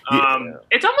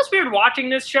 It's almost weird watching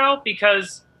this show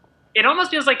because it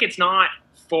almost feels like it's not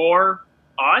for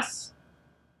us.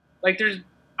 Like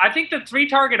I think the 3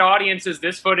 target audiences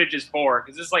this footage is for,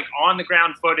 because this is like on the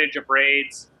ground footage of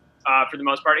raids for the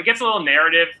most part. It gets a little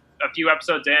narrative a few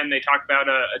episodes in. They talk about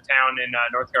a town in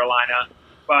North Carolina,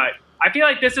 but I feel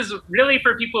like this is really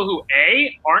for people who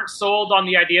A, aren't sold on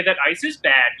the idea that ICE is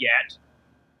bad yet.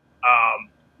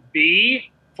 B,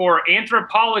 for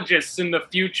anthropologists in the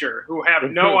future who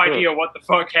have no idea what the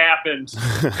fuck happened.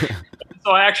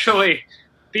 So actually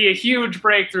be a huge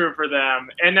breakthrough for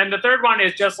them. And then the third one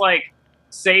is just like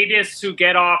sadists who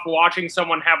get off watching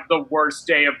someone have the worst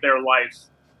day of their life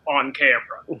on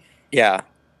camera. Yeah.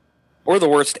 Or the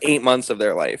worst 8 months of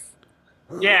their life.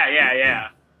 Yeah.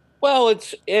 Well,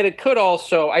 it could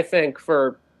also, I think,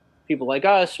 for people like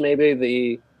us, maybe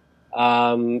the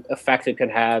effect it could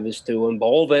have is to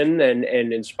embolden and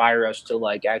inspire us to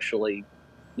like actually,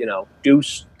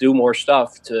 do more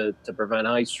stuff to prevent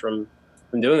ICE from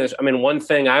doing this. I mean, one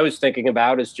thing I was thinking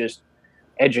about is just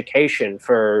education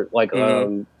for like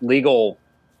legal,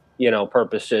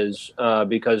 purposes,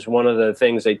 because one of the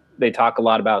things they talk a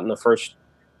lot about in the first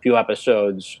few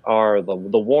episodes are the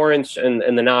warrants and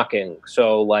the knocking.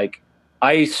 So like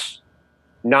ICE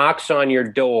knocks on your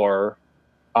door,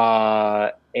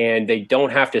 and they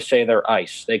don't have to say they're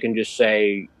ICE. They can just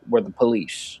say, "We're the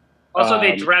police." Also,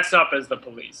 they dress up as the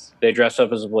police. They dress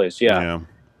up as the police, yeah.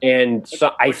 And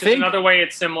so I think another way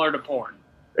it's similar to porn.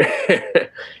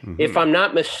 If I'm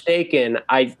not mistaken,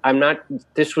 I'm not.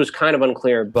 This was kind of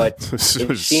unclear, but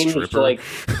it seems like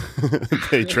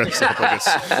they dress up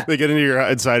like they get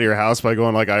inside of your house by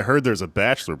going like, I heard there's a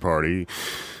bachelor party.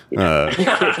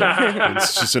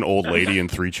 It's just an old lady and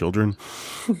 3 children.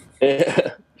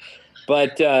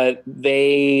 But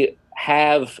they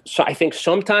have, so I think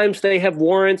sometimes they have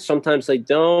warrants, sometimes they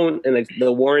don't, and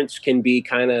the warrants can be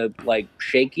kind of like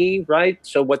shaky, right?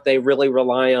 So what they really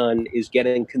rely on is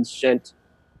getting consent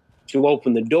to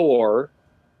open the door,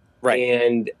 Right.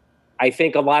 And I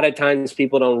think a lot of times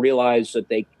people don't realize that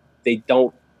they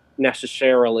don't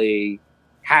necessarily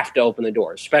have to open the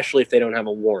door, especially if they don't have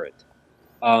a warrant.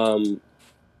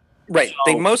 Right. So,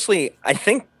 They mostly, I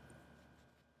think,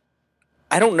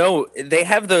 I don't know. They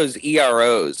have those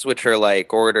EROs, which are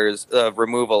like orders of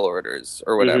removal orders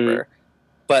or whatever.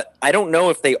 But I don't know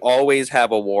if they always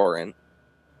have a warrant.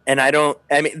 And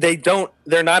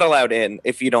they're not allowed in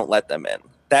if you don't let them in.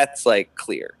 That's like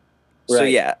clear. Right. So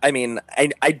yeah, I mean,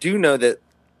 I do know that.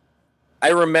 I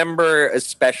remember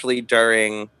especially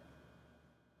during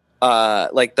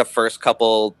like the first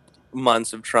couple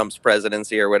months of Trump's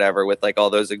presidency or whatever, with like all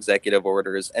those executive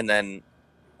orders, and then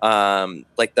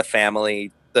like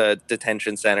the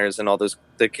detention centers and all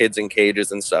the kids in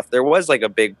cages and stuff. There was like a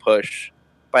big push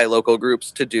by local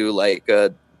groups to do like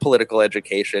a political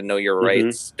education, know your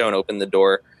rights, don't open the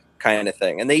door kind of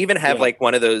thing. And they even have like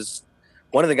one of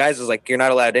the guys is like, you're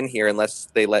not allowed in here unless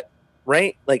they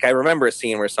right? Like I remember a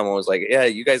scene where someone was like, yeah,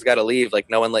 you guys got to leave. Like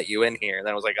no one let you in here. And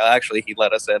then I was like, oh, actually he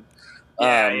let us in.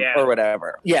 Or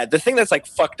whatever. Yeah. The thing that's like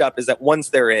fucked up is that once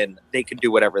they're in, they can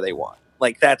do whatever they want.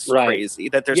 Like that's crazy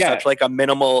that there's such like a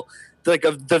minimal, like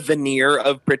the veneer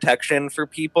of protection for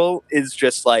people is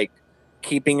just like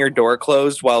keeping your door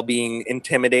closed while being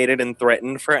intimidated and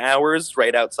threatened for hours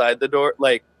right outside the door.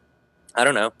 Like, I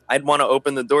don't know. I'd want to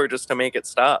open the door just to make it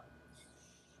stop.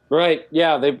 Right.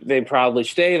 Yeah. They probably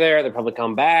stay there. They probably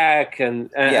come back.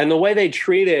 And the way they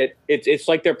treat it, it's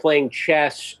like they're playing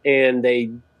chess and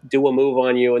they do a move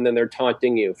on you and then they're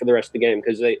taunting you for the rest of the game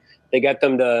because they get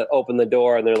them to open the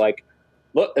door and they're like,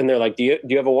 look, and they're like, do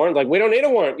you have a warrant? Like, we don't need a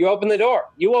warrant. You open the door.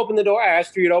 You open the door. I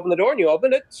asked for you to open the door and you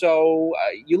opened it. So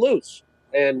you lose.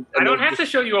 And I don't have to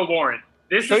show you a warrant.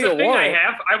 This is the thing I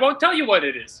have. I won't tell you what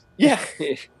it is. Yeah.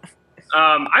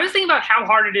 I was thinking about how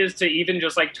hard it is to even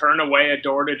just like turn away a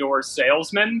door-to-door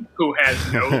salesman who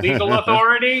has no legal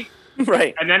authority.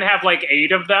 Right. And then have like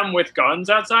 8 of them with guns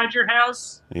outside your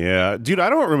house. Yeah. Dude, I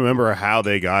don't remember how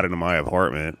they got into my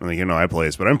apartment, like, my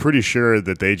place, but I'm pretty sure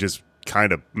that they just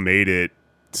kind of made it,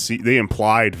 they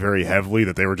implied very heavily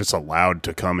that they were just allowed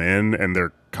to come in and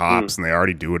they're cops and they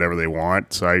already do whatever they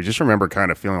want. So I just remember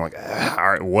kind of feeling like,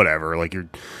 all right, whatever. Like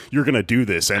you're going to do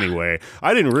this anyway.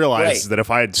 I didn't realize that if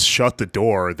I had shut the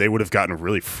door, they would have gotten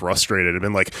really frustrated and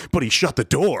been like, but he shut the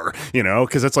door,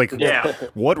 because it's like,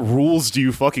 what rules do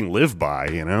you fucking live by,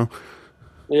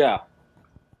 Yeah.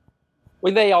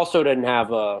 Well, they also didn't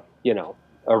have a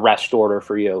arrest order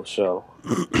for you. So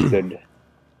good.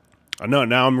 No,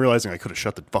 now I'm realizing I could have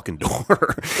shut the fucking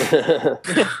door.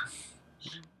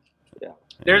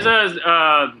 There's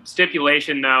a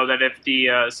stipulation, though, that if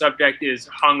the subject is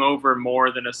hung over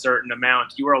more than a certain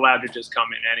amount, you are allowed to just come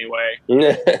in anyway.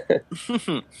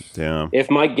 Damn.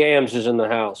 If Mike Gams is in the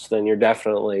house, then you're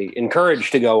definitely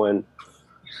encouraged to go in.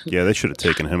 Yeah, they should have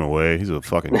taken him away. He's a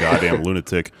fucking goddamn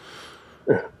lunatic.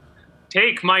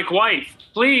 Take Mike Wife,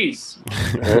 please.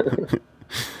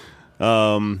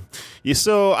 Yeah,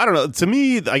 so I don't know. To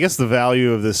me, I guess the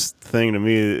value of this thing to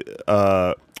me,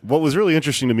 what was really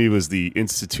interesting to me was the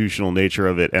institutional nature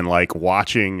of it, and like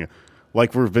watching,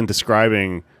 like we've been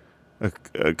describing a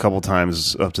couple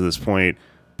times up to this point,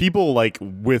 people like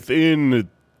within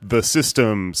the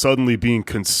system suddenly being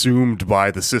consumed by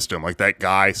the system, like that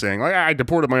guy saying, like, I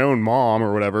deported my own mom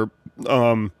or whatever.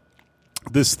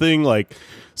 This thing, like,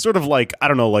 sort of like, I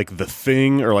don't know, like The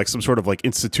Thing or like some sort of like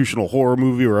institutional horror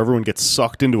movie where everyone gets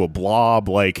sucked into a blob.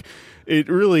 Like, it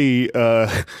really,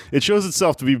 it shows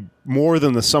itself to be more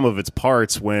than the sum of its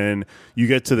parts when you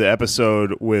get to the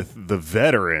episode with the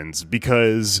veterans,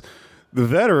 because the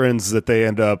veterans that they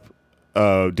end up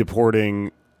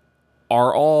deporting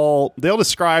they'll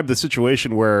describe the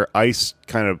situation where ICE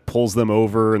kind of pulls them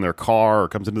over in their car or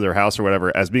comes into their house or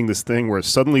whatever as being this thing where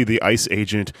suddenly the ICE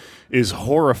agent is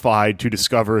horrified to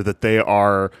discover that they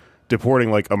are deporting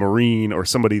like a Marine or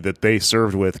somebody that they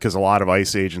served with, because a lot of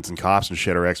ICE agents and cops and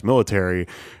shit are ex-military.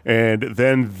 And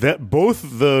then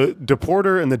both the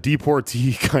deporter and the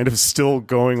deportee kind of still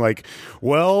going like,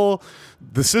 well,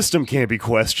 the system can't be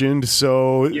questioned,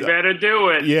 so You better do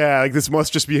it. yeah, like this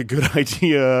must just be a good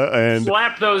idea. And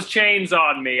Slap those chains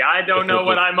on me. I don't know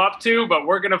what I'm up to, but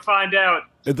we're gonna find out.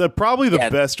 probably the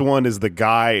best one is the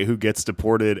guy who gets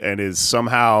deported and is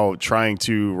somehow trying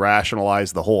to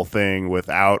rationalize the whole thing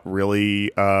without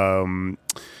really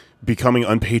becoming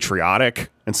unpatriotic.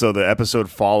 And so the episode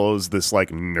follows this like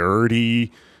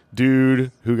nerdy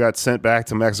dude who got sent back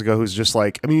to Mexico who's just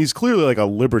like, I mean, he's clearly like a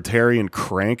libertarian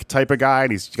crank type of guy,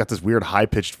 and he's got this weird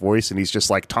high-pitched voice, and he's just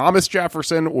like, Thomas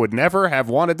Jefferson would never have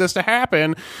wanted this to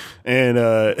happen. And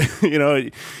you know,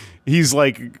 he's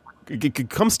like, it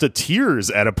comes to tears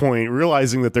at a point,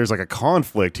 realizing that there's like a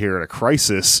conflict here and a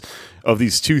crisis of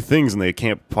these two things, and they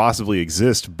can't possibly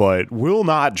exist, but will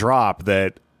not drop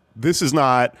that this is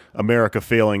not America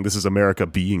failing, this is America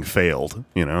being failed,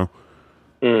 you know?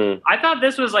 I thought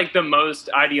this was like the most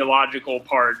ideological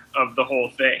part of the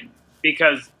whole thing,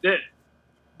 because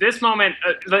this moment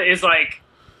is like,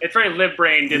 it's very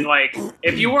lib-brained, and like,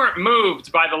 if you weren't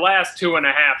moved by the last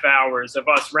 2.5 hours of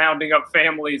us rounding up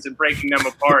families and breaking them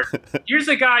apart, here's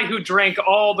a guy who drank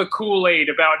all the Kool-Aid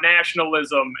about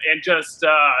nationalism and just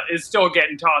is still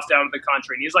getting tossed out of the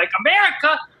country. And he's like,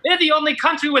 America, they're the only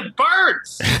country with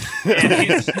birds.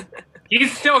 And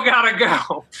he's still got to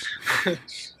go.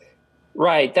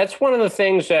 Right. That's one of the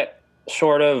things that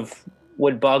sort of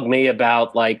would bug me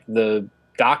about like the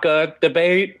DACA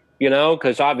debate, you know,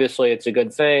 because obviously it's a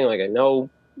good thing. Like I know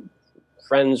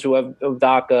friends who have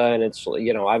DACA, and it's,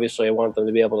 you know, obviously I want them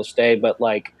to be able to stay, but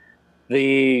like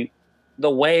the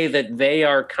way that they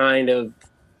are kind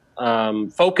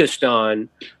of focused on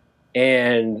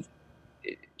and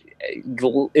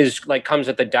is like comes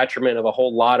at the detriment of a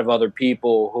whole lot of other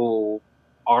people who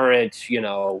aren't, you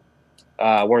know,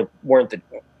 weren't the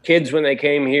kids when they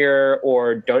came here,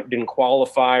 or didn't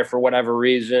qualify for whatever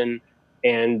reason,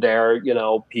 and they're, you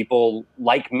know, people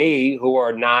like me who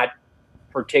are not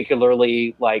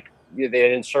particularly like, they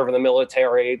didn't serve in the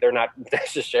military, they're not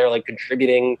necessarily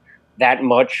contributing that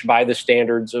much by the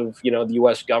standards of, you know, the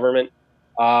U.S. government,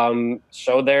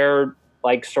 so they're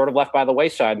like sort of left by the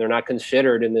wayside. They're not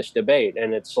considered in this debate,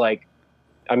 and it's like,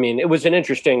 I mean, it was an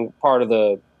interesting part of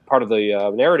the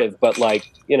narrative, but like,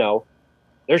 you know,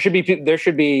 there should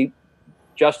be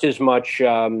just as much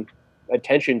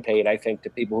attention paid, I think, to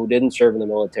people who didn't serve in the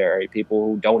military, people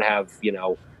who don't have, you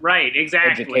know, right,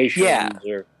 exactly, education.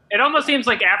 Yeah. It almost seems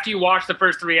like after you watch the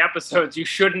first 3 episodes, you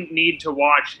shouldn't need to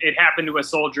watch It Happened to a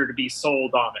Soldier to be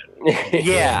sold on it.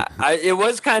 Yeah, it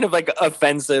was kind of like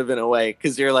offensive in a way,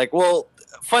 because you're like, well,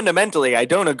 fundamentally, I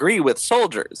don't agree with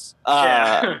soldiers.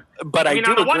 But I mean,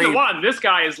 do on a agree. 1-to-1, this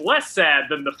guy is less sad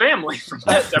than the family from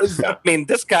last episode. I mean,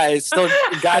 this guy still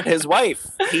got his wife.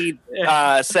 He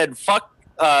said, fuck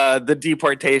the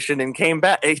deportation, and came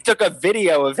back. He took a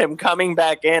video of him coming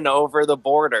back in over the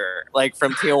border, like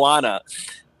from Tijuana.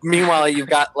 Meanwhile, you've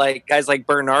got like guys like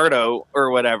Bernardo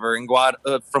or whatever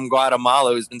from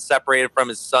Guatemala, who's been separated from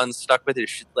his son, stuck with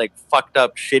his like fucked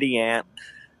up shitty aunt.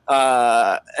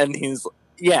 And he's,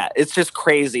 yeah, it's just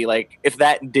crazy. Like, if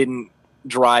that didn't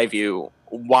drive you,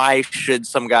 why should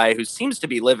some guy who seems to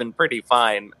be living pretty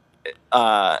fine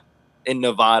in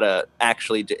Nevada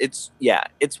actually it's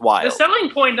wild. The selling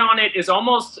point on it is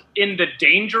almost in the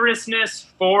dangerousness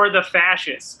for the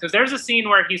fascists, because there's a scene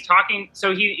where he's talking,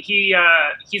 so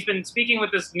he's been speaking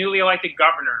with this newly elected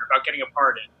governor about getting a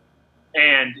pardon,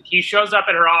 and he shows up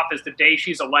at her office the day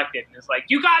she's elected and is like,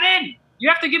 you got in, you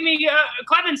have to give me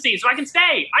clemency so I can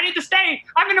stay. I need to stay.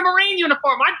 I'm in a Marine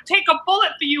uniform. I'd take a bullet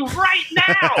for you right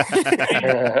now.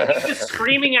 And he's just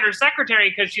screaming at her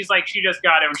secretary because she's like, she just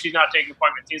got him. She's not taking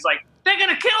appointments. He's like, they're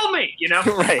going to kill me, you know?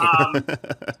 Right.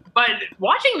 But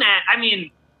watching that, I mean,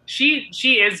 she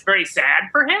is very sad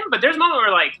for him, but there's a moment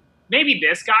where like, maybe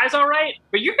this guy's all right,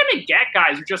 but you're going to get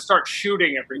guys who just start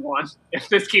shooting everyone if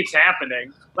this keeps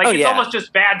happening. Like, it's almost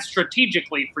just bad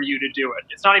strategically for you to do it.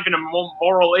 It's not even a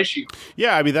moral issue.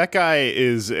 Yeah, I mean, that guy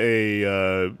is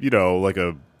a, you know,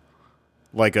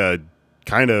 like a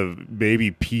kind of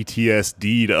maybe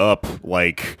PTSD'd up,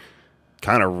 like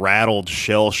kind of rattled,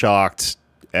 shell-shocked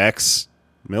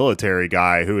ex-military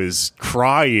guy who is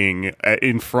crying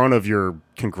in front of your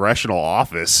congressional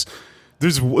office.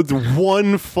 There's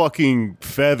one fucking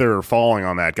feather falling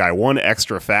on that guy. One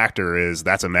extra factor is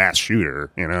that's a mass shooter,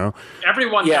 you know?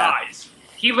 Everyone dies.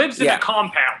 He lives in a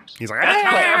compound. He's like, that's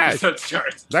how the episode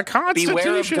starts. That Constitution.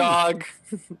 Beware of dog.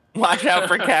 Watch out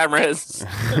for cameras.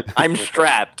 I'm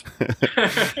strapped.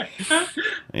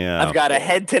 Yeah. I've got a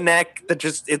head to neck that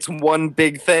it's one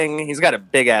big thing. He's got a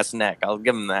big ass neck. I'll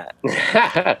give him that.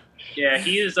 Yeah,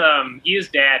 he is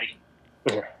daddy.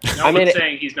 No one's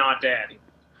saying he's not daddy.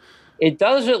 it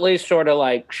does at least sort of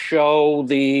like show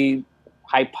the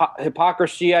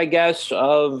hypocrisy, I guess,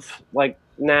 of like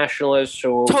nationalists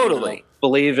who Totally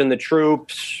believe in the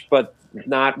troops, but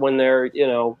not when they're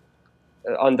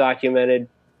undocumented.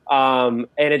 And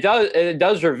it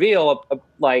does reveal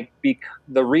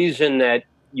the reason that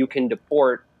you can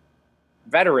deport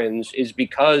veterans is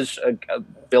because of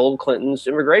Bill Clinton's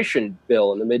immigration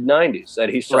bill in the mid-90s that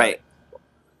he signed. right.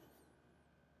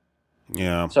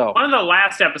 Yeah. So One of the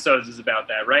last episodes is about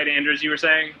that, right, Andrews? You were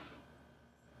saying?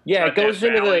 yeah, About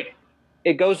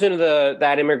it goes into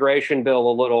that immigration bill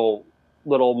a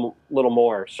little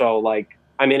more. So like,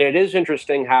 I mean, it is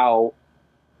interesting how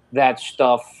that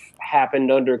stuff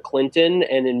happened under Clinton,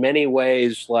 and in many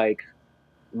ways, like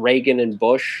Reagan and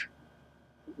Bush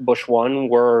 1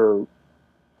 were,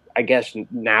 I guess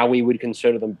now we would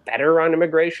consider them better on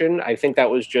immigration. I think that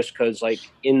was just because like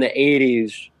in the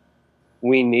 80s,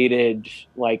 we needed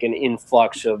like an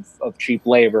influx of cheap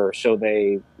labor. So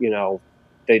they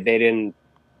didn't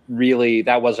really,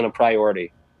 that wasn't a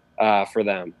priority for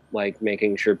them, like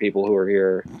making sure people who are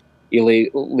here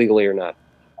illegally or not.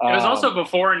 It was also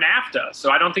before NAFTA, so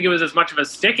I don't think it was as much of a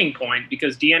sticking point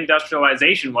because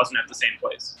deindustrialization wasn't at the same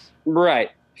place.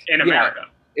 Right. In America.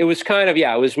 It was kind of,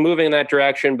 it was moving in that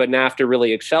direction, but NAFTA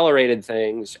really accelerated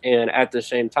things. And at the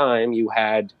same time, you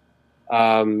had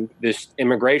this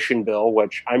immigration bill,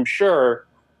 which I'm sure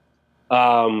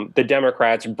the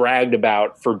Democrats bragged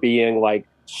about for being like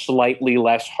slightly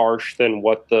less harsh than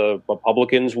what the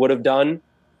Republicans would have done.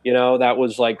 That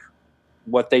was like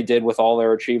what they did with all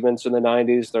their achievements in the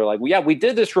 90s. They're like, well, yeah, we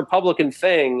did this Republican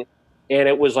thing, and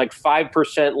it was like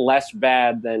 5% less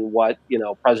bad than what,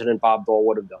 President Bob Dole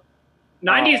would have done.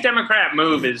 90s Democrat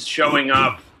move is showing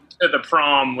up to the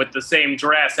prom with the same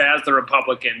dress as the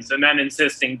Republicans and then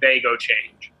insisting they go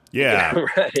change. Yeah.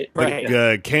 Right.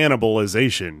 The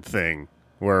cannibalization thing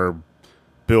where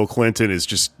Bill Clinton is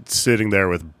just sitting there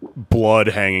with blood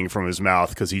hanging from his mouth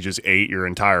because he just ate your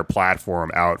entire platform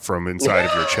out from inside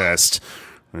of your chest.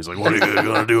 And he's like, what are you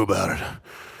going to do about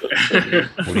it?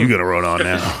 What are you going to run on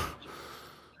now?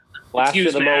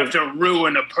 Excuse me, I have to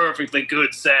ruin a perfectly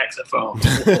good saxophone.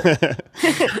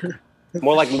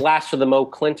 More like Last of the Mo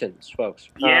Clintons, folks.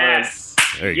 Yes.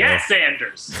 Yes, go.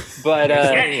 Sanders. But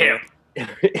Get him.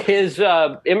 his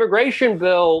immigration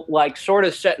bill, like, sort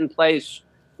of set in place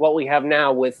what we have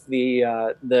now with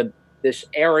this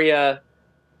area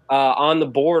on the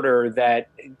border that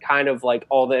kind of like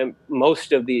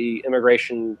most of the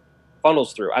immigration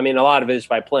funnels through. I mean, a lot of it is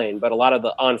by plane, but a lot of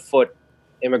the on foot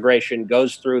immigration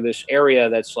goes through this area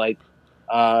that's like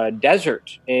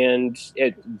desert, and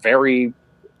it very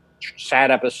sad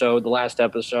episode. The last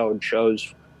episode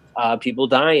shows people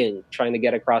dying trying to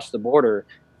get across the border,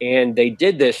 and they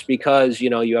did this because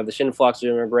you have this influx of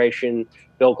immigration.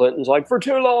 Bill Clinton's like, for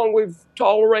too long we've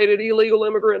tolerated illegal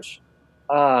immigrants,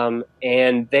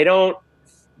 and they don't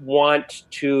want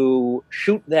to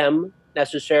shoot them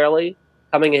necessarily.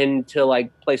 Coming into like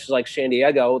places like San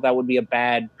Diego, that would be a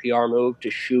bad PR move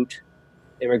to shoot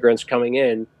immigrants coming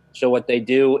in. So what they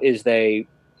do is they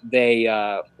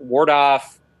ward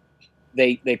off,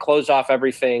 they close off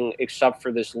everything except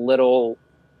for this little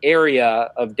area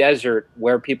of desert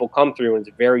where people come through, and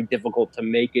it's very difficult to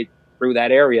make it through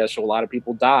that area. So a lot of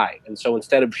people die, and so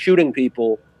instead of shooting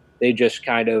people, they just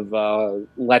kind of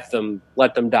let them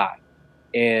die.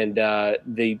 And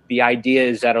the idea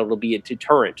is that it'll be a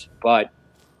deterrent, but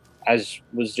as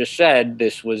was just said,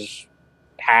 this was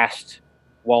passed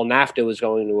while NAFTA was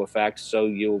going into effect, so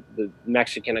the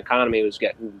Mexican economy was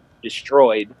getting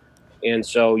destroyed, and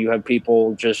so you have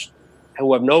people just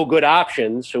who have no good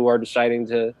options who are deciding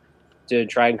to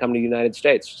try and come to the United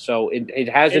States. So it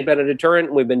hasn't been a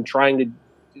deterrent. We've been trying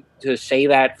to say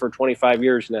that for 25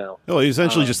 years now. Well, he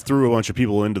essentially just threw a bunch of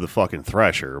people into the fucking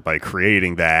thresher by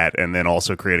creating that, and then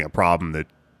also creating a problem that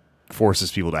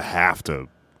forces people to have to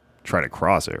try to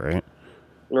cross it, right?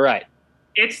 Right.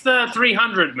 It's the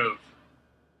 300 move.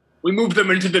 We move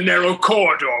them into the narrow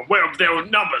corridor where their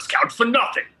numbers count for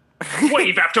nothing.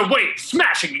 Wave after wave,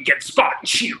 smashing against spot and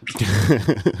shield.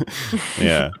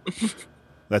 Yeah.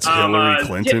 That's Hillary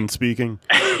Clinton speaking.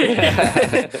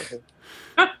 I'm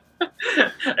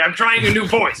trying a new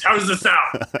voice. How does this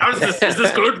sound? Is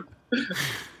this good?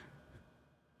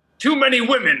 Too many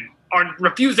women are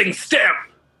refusing STEM.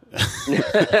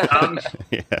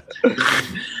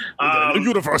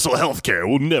 Universal health care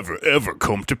will never, ever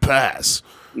come to pass.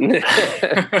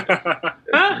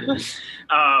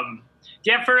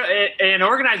 For an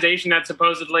organization that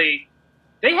supposedly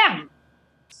they have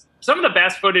some of the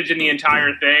best footage in the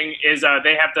entire thing is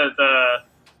they have the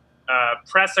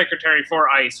press secretary for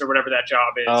ICE or whatever that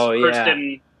job is. Oh,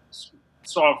 Kirsten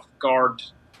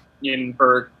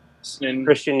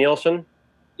Christian Nielsen.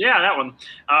 Yeah, that one.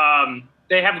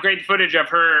 They have great footage of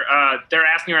her. They're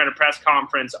asking her at a press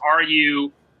conference, are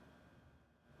you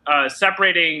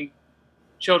separating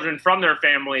children from their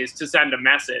families to send a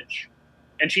message?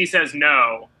 And she says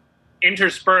no,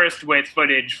 interspersed with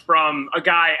footage from a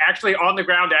guy actually on the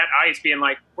ground at ICE being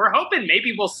like, we're hoping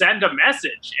maybe we'll send a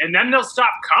message and then they'll stop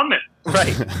coming.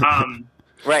 Right.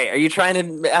 Right. Are you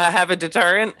trying to have a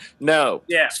deterrent? No.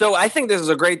 Yeah. So I think this is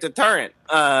a great deterrent.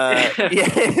 Yeah,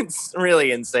 it's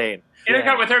really insane.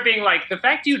 Intercut with her being like, the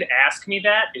fact you'd ask me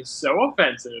that is so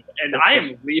offensive, and I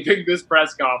am leaving this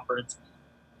press conference.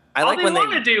 All they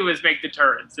want to do is make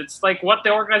deterrents. It's like what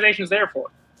the organization is there for.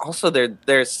 Also,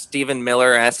 there's Stephen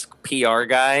Miller-esque PR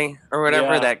guy or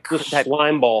whatever, that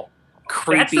slime ball.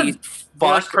 Creepy That's the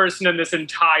worst person in this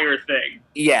entire thing.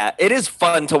 Yeah, it is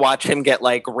fun to watch him get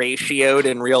like ratioed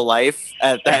in real life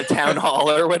at that town hall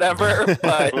or whatever,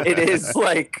 but it is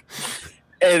like,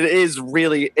 it is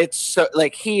really, it's so,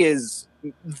 like, he is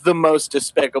the most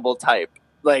despicable type.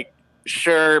 Like,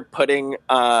 sure, putting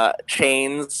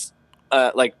chains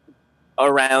like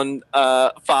around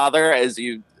father as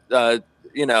you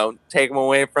take him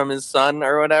away from his son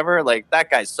or whatever, like, that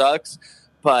guy sucks.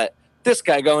 But this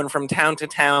guy going from town to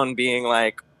town being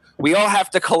like, we all have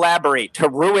to collaborate to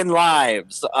ruin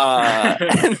lives.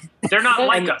 They're not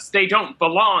like us. They don't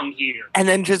belong here. And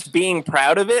then just being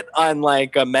proud of it on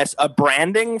like a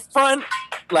branding front.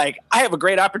 Like, I have a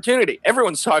great opportunity.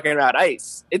 Everyone's talking about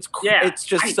ICE. It's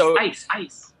just ICE, so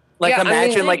ICE. Like,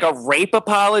 imagine like a rape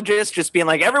apologist just being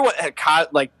like, everyone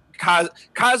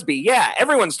Cosby, yeah,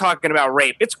 everyone's talking about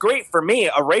rape. It's great for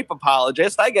me, a rape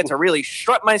apologist. I get to really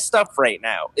strut my stuff right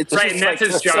now. It's right, just, and that's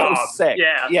like, his job. So sick.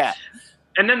 Yeah.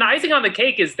 And then the icing on the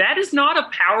cake is that is not a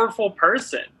powerful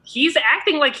person. He's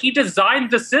acting like he designed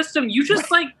the system. You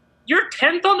just like, you're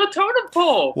 10th on the totem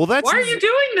pole. Well, why are you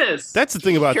doing this? That's the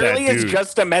thing about Shirley that dude. is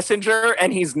just a messenger,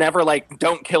 and he's never like,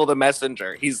 don't kill the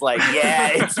messenger. He's like,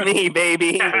 yeah, it's me,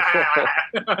 baby.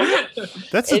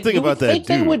 That's the thing about that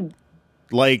dude.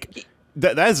 Like,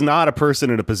 that is not a person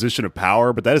in a position of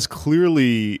power, but that is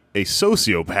clearly a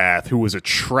sociopath who was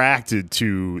attracted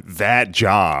to that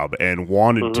job and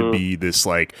wanted to be this,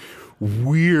 like,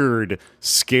 weird,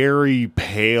 scary,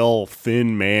 pale,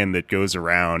 thin man that goes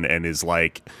around and is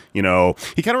like, he kind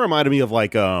of reminded me of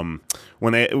like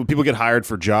when people get hired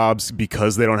for jobs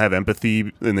because they don't have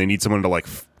empathy and they need someone to like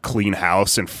clean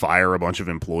house and fire a bunch of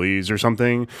employees or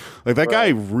something. Like, that guy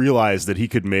realized that he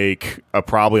could make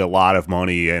probably a lot of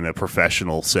money in a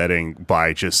professional setting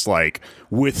by just like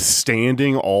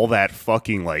withstanding all that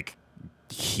fucking like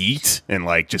heat and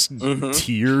like just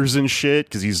tears and shit,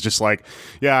 because he's just like,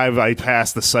 yeah, I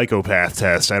passed the psychopath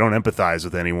test, I don't empathize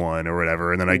with anyone or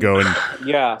whatever, and then I go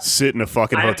and sit in a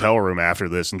fucking hotel room after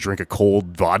this and drink a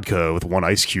cold vodka with one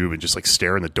ice cube and just like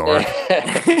stare in the dark.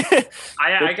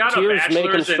 I got a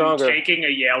bachelor's in taking a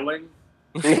yelling.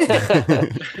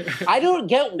 I don't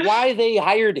get why they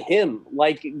hired him.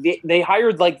 Like, they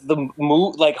hired like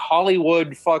like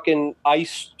Hollywood fucking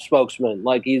ICE spokesman.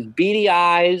 Like, he's beady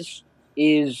eyes,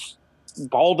 he's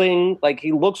balding, like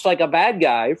he looks like a bad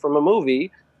guy from a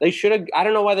movie. They should have. I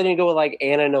don't know why they didn't go with like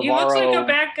Anna Navarro. He looks like a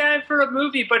bad guy for a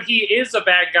movie, but he is a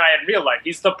bad guy in real life.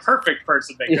 He's the perfect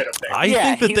person they could have picked.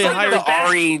 I think that they hired the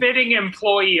best fitting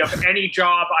employee of any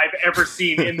job I've ever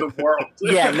seen in the world.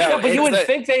 But you would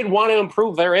think they'd want to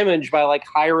improve their image by like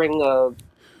hiring a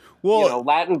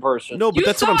Latin person. No, but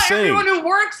that's what I'm saying. Everyone who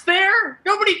works there,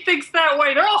 nobody thinks that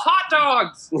way. They're all hot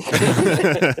dogs.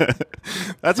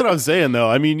 That's what I'm saying, though.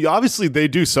 I mean, obviously, they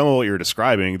do some of what you're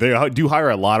describing. They do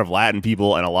hire a lot of Latin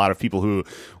people and a lot of people who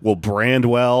will brand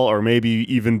well, or maybe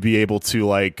even be able to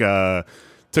like to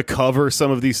cover some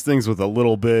of these things with a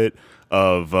little bit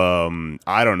of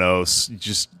I don't know,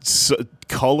 just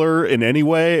color in any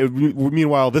way.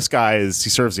 Meanwhile, this guy he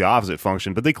serves the opposite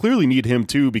function, but they clearly need him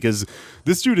too, because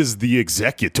this dude is the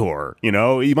executor. You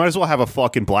might as well have a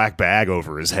fucking black bag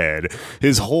over his head.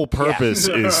 His whole purpose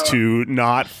is to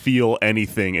not feel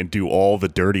anything and do all the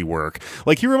dirty work.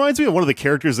 Like, he reminds me of one of the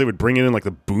characters they would bring in like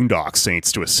the Boondock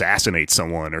Saints to assassinate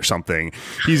someone or something.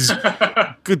 He's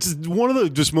one of the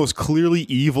just most clearly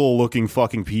evil looking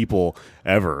fucking people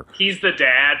ever. He's the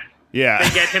dad. Yeah. They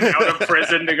get him out of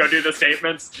prison to go do the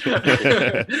statements.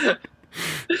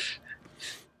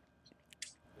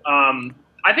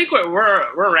 I think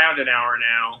we're around an hour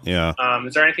now. Yeah.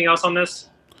 Is there anything else on this?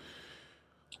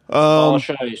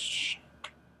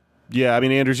 Yeah, I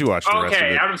mean, Anders, you watched the rest of it.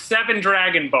 Okay, out of 7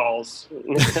 Dragon Balls,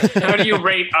 how do you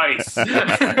rate Ice?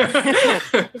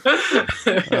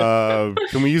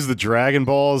 Can we use the Dragon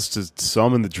Balls to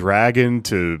summon the dragon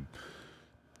to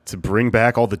to bring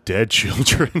back all the dead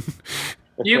children.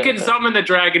 You can summon the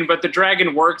dragon, but the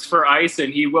dragon works for ICE,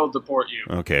 and he will deport you.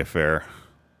 Okay, fair.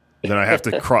 Then I have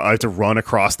to I have to run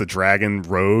across the dragon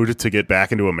road to get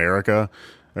back into America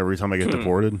every time I get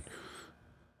deported.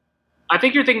 I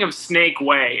think you're thinking of Snake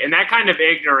Way, and that kind of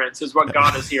ignorance is what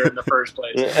got us here in the first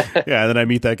place. Yeah, and then I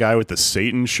meet that guy with the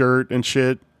Satan shirt and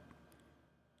shit.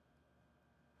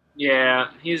 Yeah,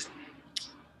 he's...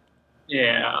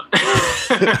 Yeah.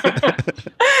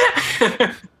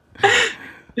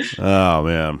 Oh,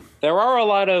 man. There are a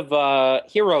lot of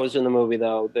heroes in the movie,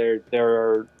 though.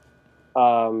 There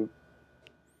are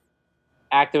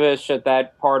activists at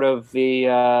that part of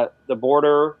the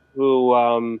border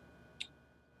who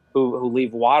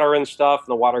leave water and stuff,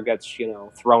 and the water gets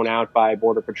thrown out by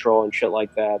Border Patrol and shit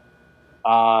like that.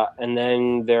 And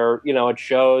then it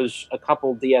shows a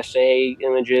couple DSA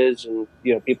images and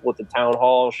people at the town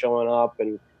hall showing up,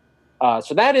 and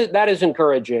so that is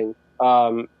encouraging.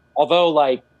 Although,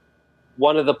 like,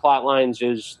 one of the plot lines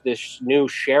is this new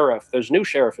sheriff. There's a new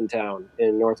sheriff in town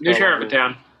in North Carolina. New sheriff in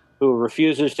town who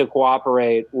refuses to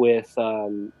cooperate with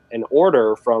an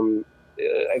order from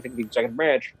I think the executive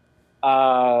branch.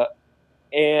 And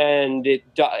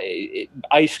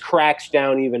ICE cracks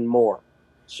down even more.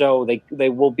 So they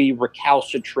will be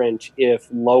recalcitrant if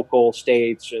local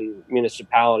states and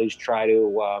municipalities try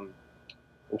to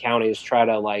and counties try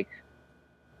to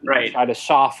try to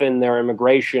soften their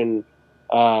immigration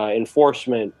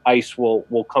enforcement. ICE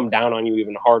will come down on you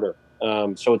even harder.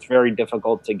 So it's very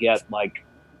difficult to get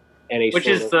any. Which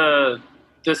is the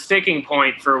sticking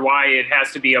point for why it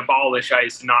has to be abolish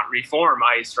ICE, not reform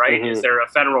ICE, right? Mm-hmm. Is there a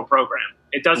federal program?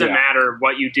 It doesn't matter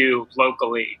what you do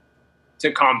locally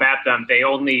to combat them. They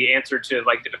only answer to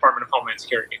the Department of Homeland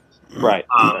Security. Right.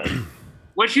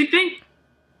 Which you think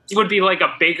would be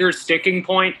a bigger sticking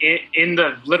point in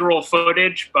the literal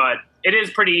footage, but it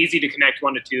is pretty easy to connect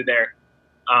 1 to 2 there.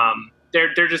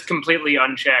 They're just completely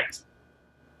unchecked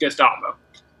Gestapo.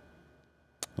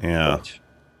 Yeah.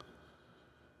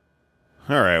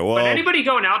 All right, well... But anybody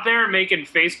going out there making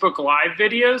Facebook Live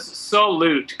videos,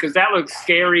 salute, because that looks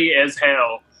scary as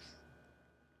hell.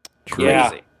 True.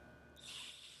 Yeah.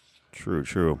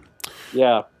 True.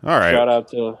 Yeah. All right. Shout out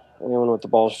to anyone with the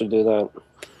balls to do that.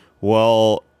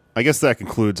 Well, I guess that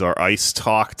concludes our ICE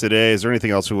talk today. Is there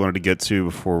anything else we wanted to get to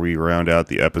before we round out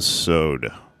the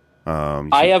episode?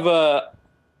 I have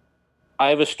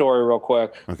a story real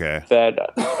quick. Okay. That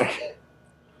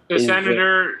The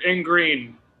senator in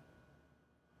green.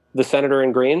 The senator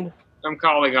in green? I'm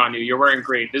calling on you. You're wearing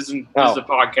green. This is a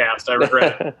podcast. I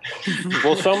regret it.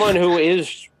 Well, someone who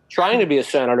is trying to be a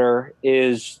senator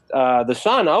is the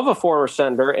son of a former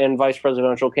senator and vice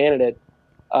presidential candidate,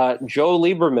 Joe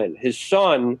Lieberman. His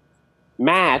son,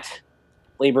 Matt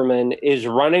Lieberman, is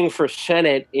running for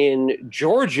Senate in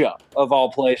Georgia, of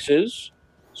all places.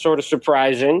 Sort of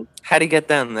surprising. How'd he get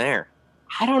down there?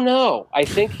 I don't know. I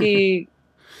think he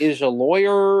is a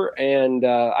lawyer, and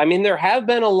there have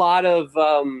been a lot of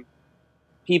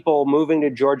people moving to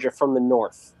Georgia from the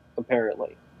north,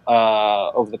 apparently,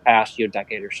 over the past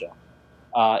decade or so,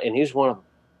 and he's one of them.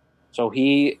 So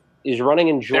he is running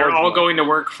in Georgia. They're all going to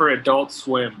work for Adult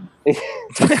Swim.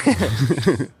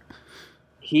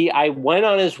 I went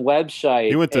on his website.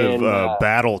 He went to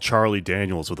battle Charlie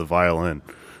Daniels with a violin.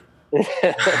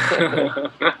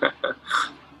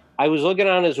 I was looking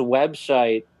on his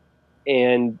website,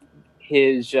 and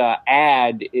his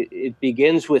ad, it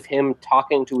begins with him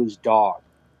talking to his dog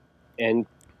and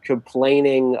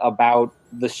complaining about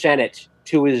the Senate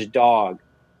to his dog.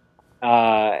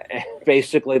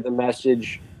 Basically, the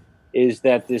message is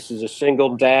that this is a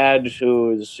single dad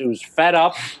who's fed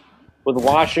up with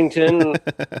Washington,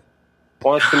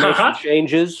 wants to make some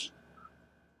changes.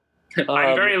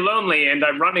 I'm very lonely, and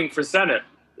I'm running for Senate.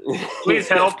 Please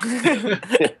help.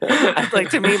 I'd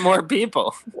like to meet more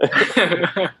people.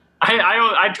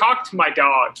 I talk to my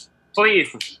dog.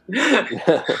 Please.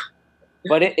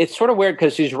 But it's sort of weird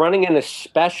because he's running in a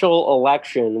special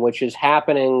election, which is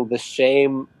happening the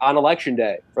same on election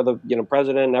day for the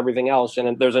president and everything else.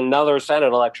 And there's another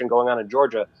Senate election going on in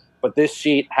Georgia, but this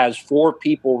seat has 4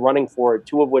 people running for it,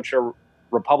 2 of which are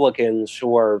Republicans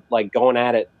who are going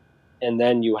at it. And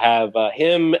then you have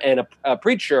him and a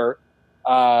preacher,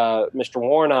 Mr.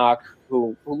 Warnock,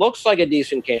 who looks like a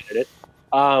decent candidate.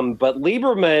 But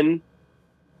Lieberman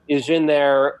is in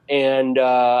there, and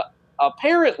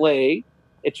apparently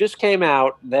it just came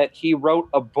out that he wrote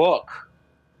a book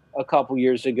a couple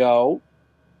years ago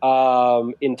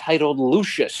entitled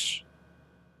Lucius,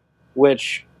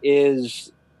 which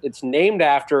it's named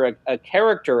after a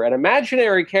character, an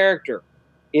imaginary character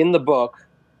in the book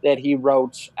that he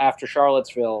wrote after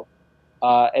Charlottesville.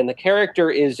 and the character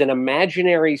is an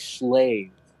imaginary slave.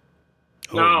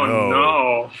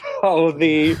 No. Oh,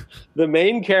 the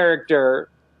main character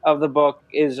of the book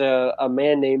is a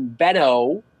man named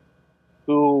Benno,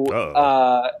 who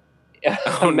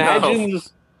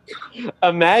imagines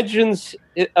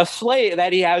a slave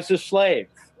that he has a slave,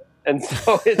 and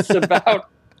so it's about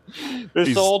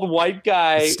this old white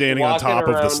guy standing on top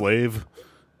of the slave.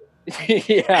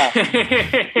 Yeah,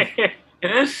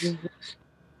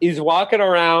 he's walking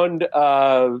around.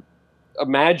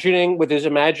 Imagining with his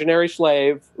imaginary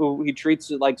slave, who he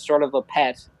treats like sort of a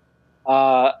pet,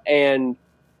 and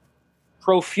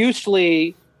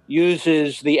profusely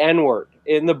uses the N-word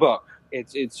in the book.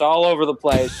 It's all over the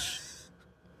place.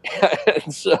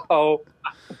 And so,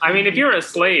 I mean, if you're a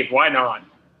slave, why not?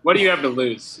 What do you have to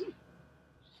lose?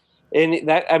 And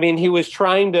that, I mean, he was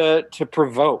trying to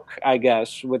provoke, I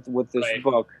guess, with this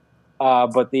book.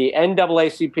 But the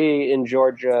NAACP in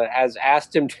Georgia has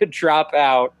asked him to drop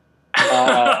out.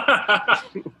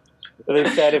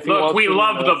 They said if look, we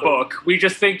love the book. We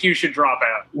just think you should drop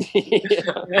out.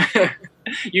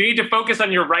 You need to focus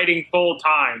on your writing full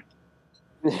time.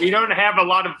 You don't have a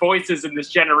lot of voices in this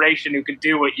generation who can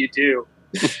do what you do.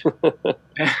 Is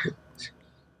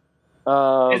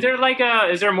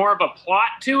there more of a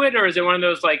plot to it, or is it one of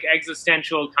those like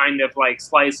existential kind of like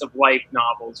slice of life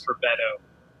novels for Beto?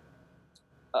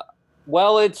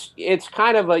 Well, it's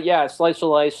kind of a slice of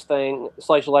life thing.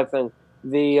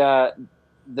 The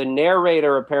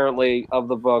narrator apparently of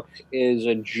the book is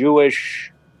a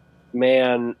Jewish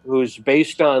man who's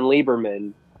based on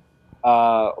Lieberman,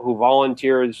 who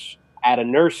volunteers at a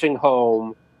nursing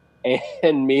home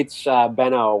and meets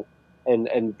Benno,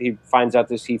 and he finds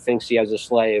out he thinks he has a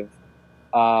slave,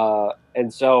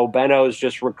 and so Benno's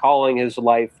just recalling his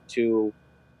life to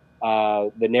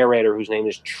the narrator, whose name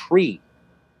is Tree.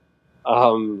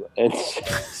 And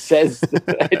says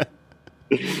that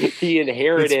he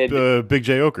inherited Big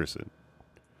J. Okerson.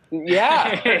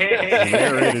 Yeah.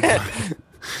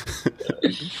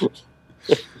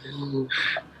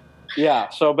 Yeah.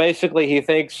 So basically, he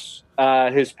thinks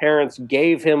his parents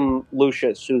gave him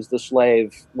Lucius, who's the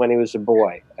slave, when he was a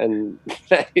boy, and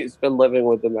he's been living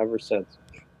with them ever since.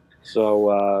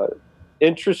 So.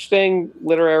 Interesting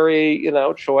literary,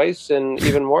 choice, and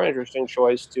even more interesting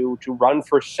choice to run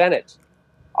for Senate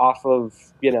off of,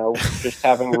 just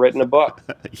having written a book.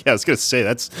 Yeah, I was gonna say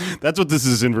that's what this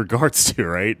is in regards to,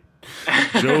 right?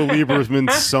 Joe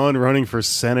Lieberman's son running for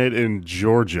Senate in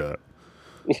Georgia.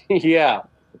 Yeah.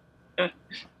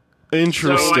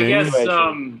 Interesting. So I guess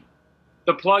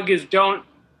the plug is don't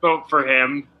vote for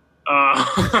him.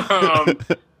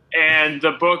 And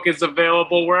the book is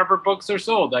available wherever books are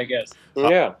sold, I guess.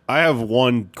 Yeah. I have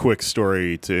one quick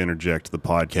story to interject the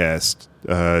podcast.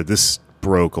 This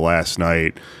broke last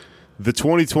night. The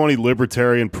 2020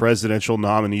 Libertarian presidential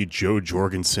nominee Joe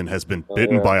Jorgensen has been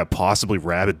bitten by a possibly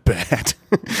rabid bat.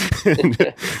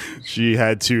 And she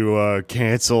had to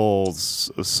cancel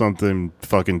something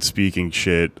fucking speaking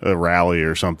shit, a rally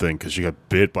or something, because she got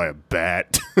bit by a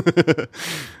bat.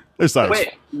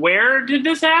 Wait, where did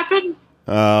this happen?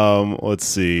 Let's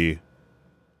see.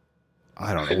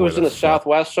 I don't know. It was in the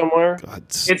Southwest somewhere. God.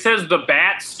 It says the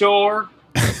Bat Store.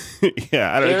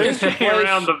 Yeah, I don't There is a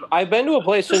place, I've been to a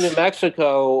place in New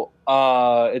Mexico.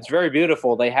 It's very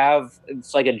beautiful.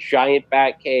 It's like a giant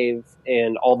bat cave,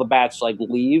 and all the bats like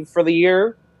leave for the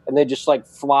year, and they just like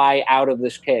fly out of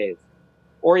this cave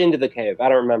or into the cave. I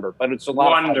don't remember, but it's a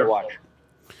lot of fun to watch.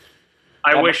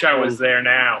 I wish I was there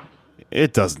now.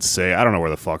 It doesn't say. I don't know where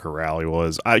the fuck her rally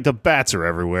was. The bats are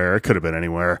everywhere. It could have been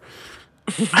anywhere.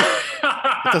 It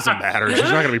doesn't matter. She's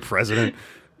not going to be president.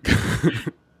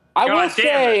 I will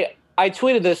say, I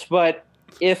tweeted this, but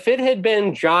if it had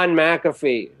been John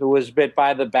McAfee who was bit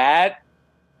by the bat,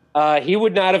 he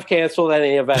would not have canceled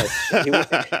any events.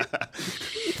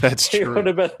 That's true. He would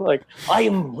have been like, I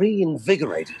am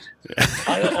reinvigorated.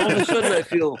 All of a sudden I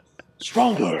feel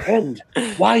stronger and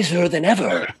wiser than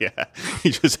ever. Yeah, he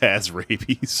just has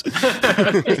rabies.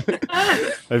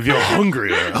 I feel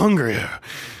hungrier,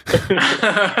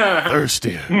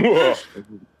 thirstier.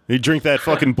 You drink that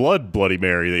fucking Bloody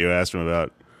Mary that you asked him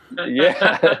about.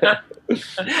 Yeah.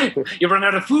 You run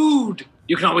out of food.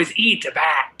 You can always eat a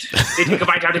bat. They take a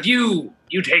bite out of you.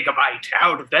 You take a bite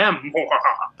out of them.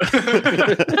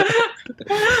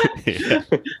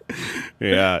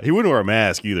 Yeah. He wouldn't wear a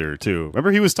mask either, too.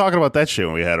 Remember, he was talking about that shit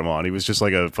when we had him on. He was just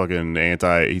like a fucking he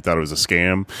thought it was a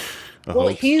scam. Well,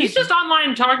 he's just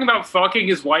online talking about fucking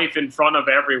his wife in front of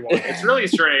everyone. It's really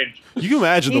strange. You can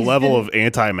imagine the level of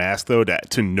anti-mask, though,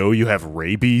 to know you have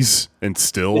rabies and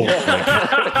still... Like,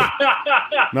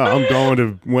 no, I'm going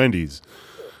to Wendy's.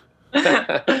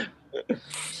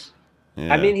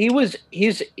 Yeah. I mean,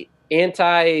 he's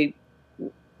anti.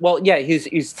 Well, yeah, he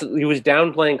was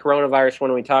downplaying coronavirus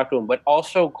when we talked to him, but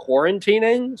also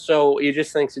quarantining. So he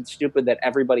just thinks it's stupid that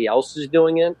everybody else is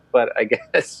doing it. But I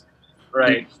guess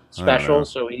Right. he's I don't know. special,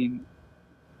 so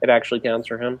it actually counts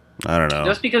for him. I don't know.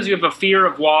 Just because you have a fear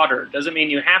of water doesn't mean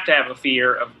you have to have a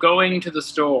fear of going to the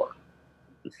store.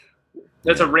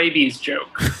 That's a rabies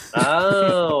joke.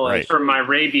 Oh, Right. For my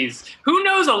rabies. Who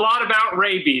knows a lot about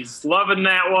rabies? Loving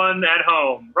that one at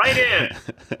home. Right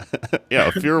in. Yeah,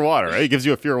 a fear of water. Right? It gives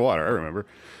you a fear of water. I remember.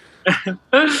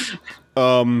 Forgot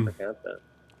that.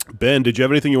 Ben, did you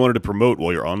have anything you wanted to promote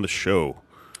while you're on the show?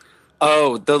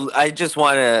 Oh, I just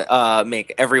want to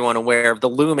make everyone aware of the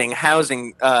looming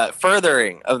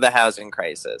furthering of the housing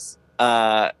crisis.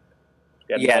 I've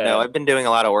been doing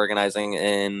a lot of organizing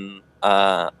in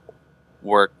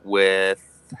work with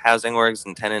housing orgs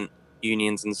and tenant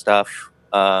unions and stuff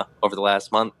over the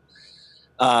last month.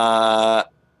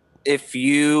 If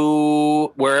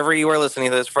you, wherever you are listening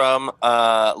to this from,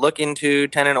 look into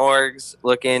tenant orgs,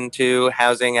 look into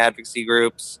housing advocacy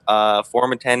groups,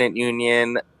 form a tenant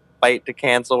union, fight to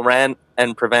cancel rent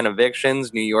and prevent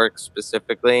evictions, New York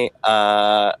specifically.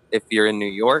 If you're in New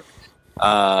York,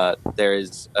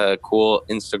 there's a cool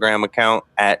Instagram account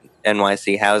at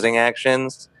NYC Housing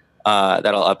Actions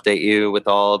that'll update you with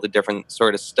all the different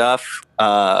sort of stuff.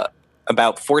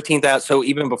 About 14,000, so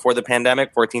even before the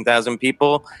pandemic, 14,000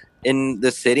 people in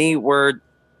the city were,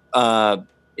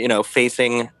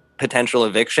 facing potential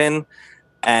eviction,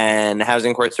 and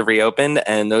housing courts have reopened,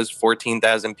 and those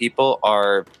 14,000 people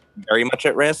are very much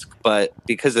at risk. But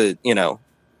because of,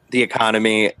 the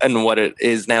economy and what it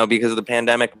is now because of the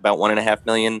pandemic, about 1.5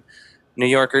 million New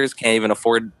Yorkers can't even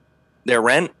afford their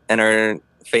rent and are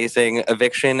facing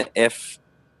eviction if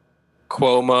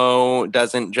Cuomo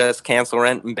doesn't just cancel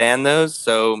rent and ban those.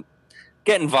 So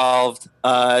get involved,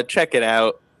 check it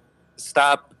out,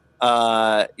 stop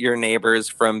your neighbors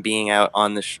from being out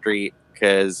on the street,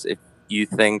 because if you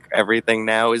think everything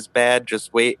now is bad,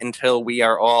 just wait until we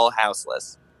are all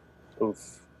houseless.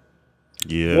 Oof.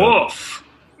 Yeah. Woof.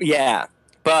 Yeah,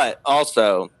 but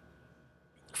also,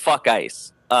 fuck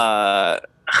ICE.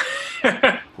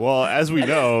 Well, as we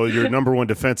know, your number one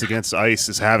defense against ICE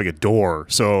is having a door.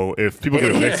 So if people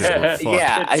get evicted, we're fucked.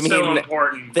 Yeah, It's I so mean,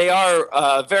 important. they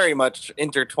are very much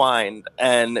intertwined,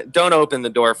 and don't open the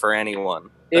door for anyone.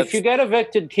 If you get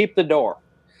evicted, keep the door.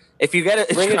 If you get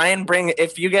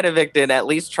if you get evicted, at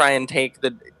least try and take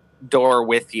the door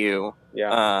with you.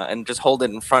 Yeah. And just hold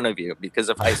it in front of you, because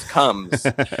if ICE comes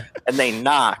and they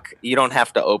knock, you don't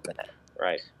have to open it.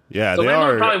 Right. Yeah, The they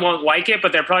landlord are. probably won't like it,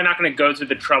 but they're probably not going to go through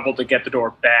the trouble to get the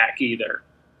door back either.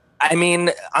 I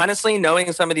mean, honestly,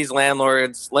 knowing some of these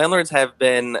landlords have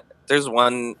been. There's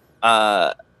one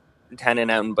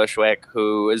tenant out in Bushwick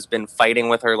who has been fighting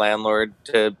with her landlord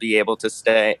to be able to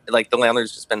stay. Like, the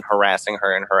landlord's just been harassing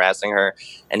her,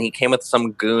 and he came with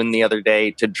some goon the other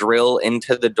day to drill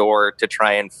into the door to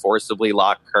try and forcibly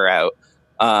lock her out.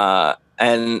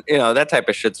 And that type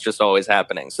of shit's just always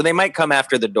happening. So they might come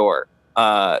after the door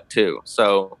too.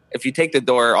 So if you take the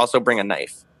door, also bring a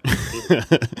knife.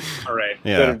 All right.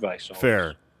 Yeah, Good advice. always.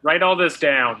 fair. Write all this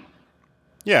down.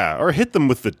 Yeah, or hit them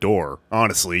with the door.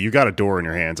 Honestly, you got a door in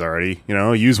your hands already.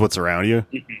 Use what's around you.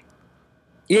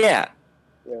 Yeah.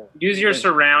 Use your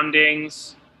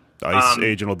surroundings. The ICE Um,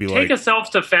 agent will be Take like, a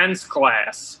self-defense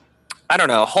class. I don't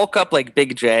know. Hulk up like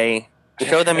Big J.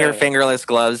 Show them your fingerless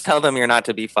gloves. Tell them you're not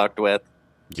to be fucked with.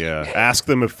 yeah. Ask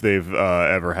them if they've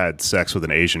ever had sex with an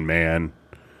Asian man.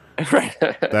 Right.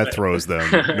 That throws them.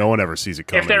 No one ever sees it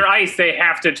coming. If they're ICE, they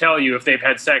have to tell you if they've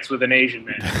had sex with an Asian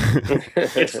man.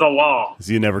 It's the law.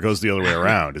 See, it never goes the other way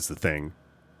around. Is the thing,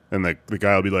 and the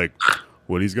guy will be like,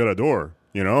 "Well, he's got a door,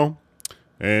 And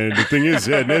the thing is,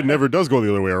 yeah, it never does go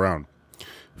the other way around.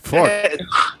 Fuck.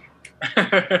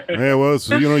 Yeah, well,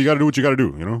 so, you got to do what you got to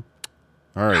do.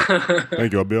 All right.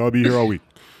 Thank you. I'll be here all week.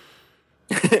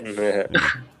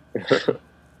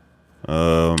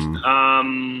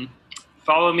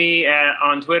 Follow me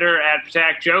on Twitter at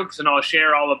Patak Jokes, and I'll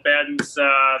share all of Ben's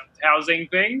housing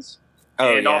things,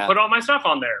 and I'll put all my stuff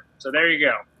on there. So there you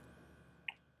go.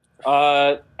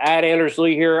 At Anders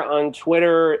Lee here on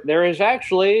Twitter. There is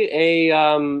actually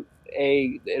an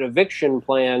eviction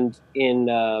planned in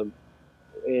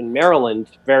Maryland,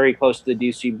 very close to the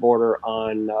DC border,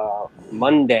 on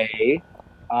Monday.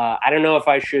 I don't know if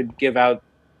I should give out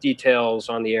details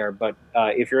on the air, but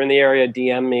if you're in the area,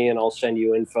 DM me and I'll send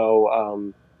you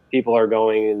info. People are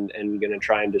going and going to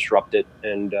try and disrupt it,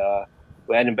 and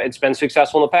it's been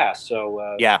successful in the past.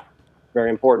 So Yeah. very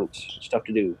important stuff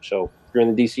to do. So if you're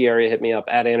in the DC area, hit me up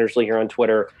at Anders Lee here on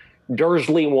Twitter.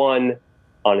 Dursley1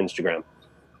 on Instagram.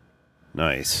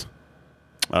 Nice.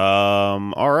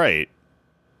 All right.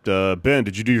 Ben,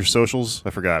 did you do your socials? I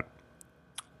forgot.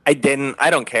 I didn't. I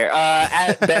don't care.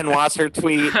 At Ben Wasser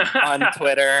tweet on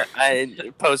Twitter.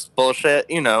 I post bullshit,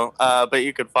 but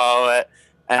you could follow it.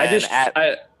 I just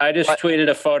tweeted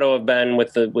a photo of Ben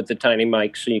with the tiny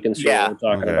mic, so you can see what we're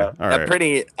talking about. All right. A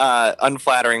pretty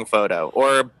unflattering photo.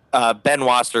 Or Ben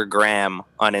Wasser Graham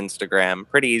on Instagram.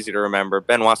 Pretty easy to remember.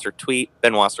 Ben Wasser tweet,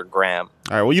 Ben Wasser Graham.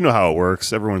 All right. Well, you know how it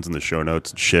works. Everyone's in the show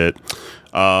notes and shit.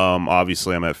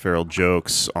 Obviously, I'm at Feral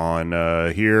Jokes on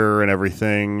here and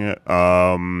everything.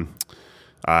 I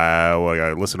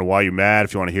listen to Why You Mad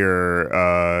if you want to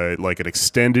hear like an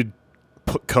extended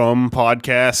cum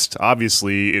podcast.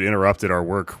 Obviously, it interrupted our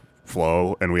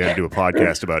workflow, and we had to do a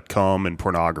podcast about cum and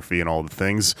pornography and all the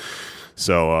things.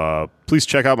 So please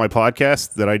check out my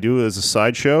podcast that I do as a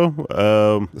sideshow.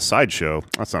 A sideshow?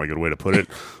 That's not a good way to put it.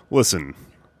 Listen,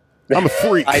 I'm a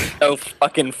freak. I'm so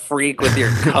fucking freak with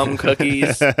your cum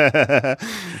cookies.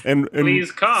 and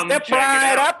Please come. Step check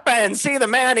right it out. up and see the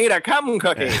man eat a cum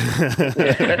cookie.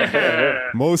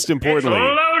 most importantly,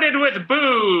 It's loaded with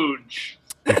booge.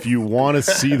 if you want to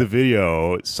see the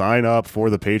video, sign up for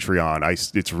the Patreon.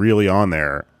 It's really on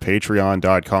there.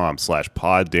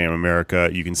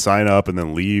 Patreon.com/PodDamnAmerica. You can sign up and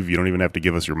then leave. You don't even have to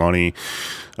give us your money.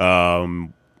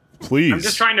 Please. I'm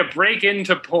just trying to break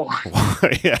into porn.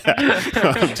 Yeah.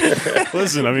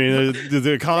 Listen, I mean,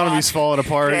 the economy's falling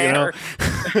apart,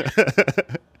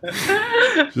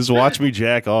 Just watch me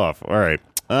jack off. All right.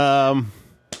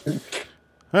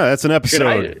 That's an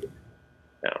episode.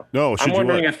 No, I'm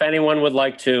wondering if anyone would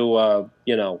like to,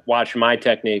 watch my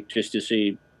technique just to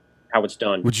see how it's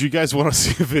done. Would you guys want to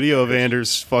see a video of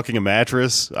Anders fucking a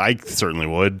mattress? I certainly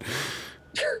would.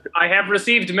 I have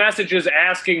received messages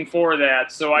asking for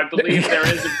that, so I believe there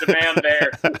is a demand there.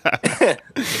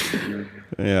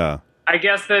 Yeah. I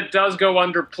guess that does go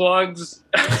under plugs.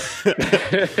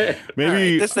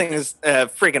 Maybe this thing is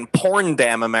freaking porn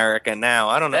damn America now.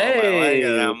 I don't know if I like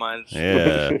it that much.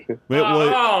 Yeah.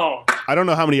 Well, I don't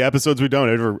know how many episodes we've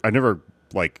done. I never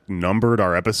like numbered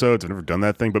our episodes. I've never done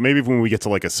that thing. But maybe when we get to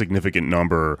like a significant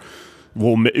number,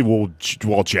 we'll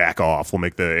jack off. We'll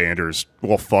make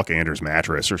we'll fuck Anders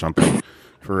mattress or something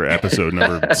for episode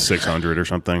number 600 or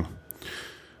something.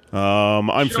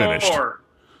 I'm finished.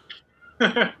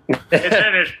 It's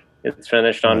finished. It's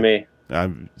finished on me.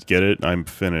 Get it? I'm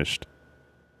finished.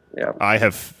 Yeah. I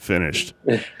have finished.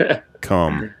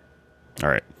 Come. All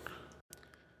right.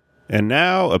 And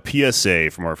now a PSA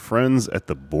from our friends at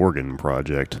the Borgen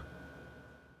Project.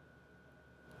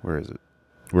 Where is it?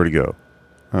 Where'd it go?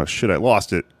 Oh, shit, I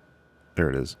lost it. There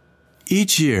it is.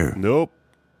 Each year... Nope.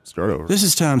 Start over. This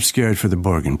is Tom Skerritt for the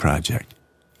Borgen Project.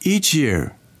 Each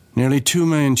year, nearly 2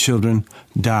 million children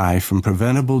die from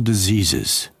preventable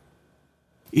diseases.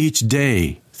 Each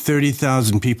day,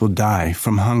 30,000 people die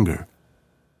from hunger.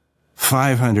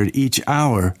 500 each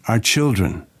hour are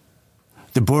children.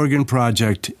 The Borgen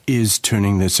Project is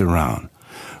turning this around.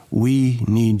 We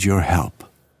need your help.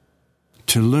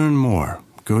 To learn more,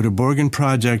 go to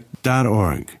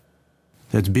BorgenProject.org.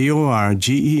 That's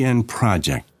BORGEN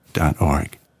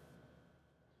project.org.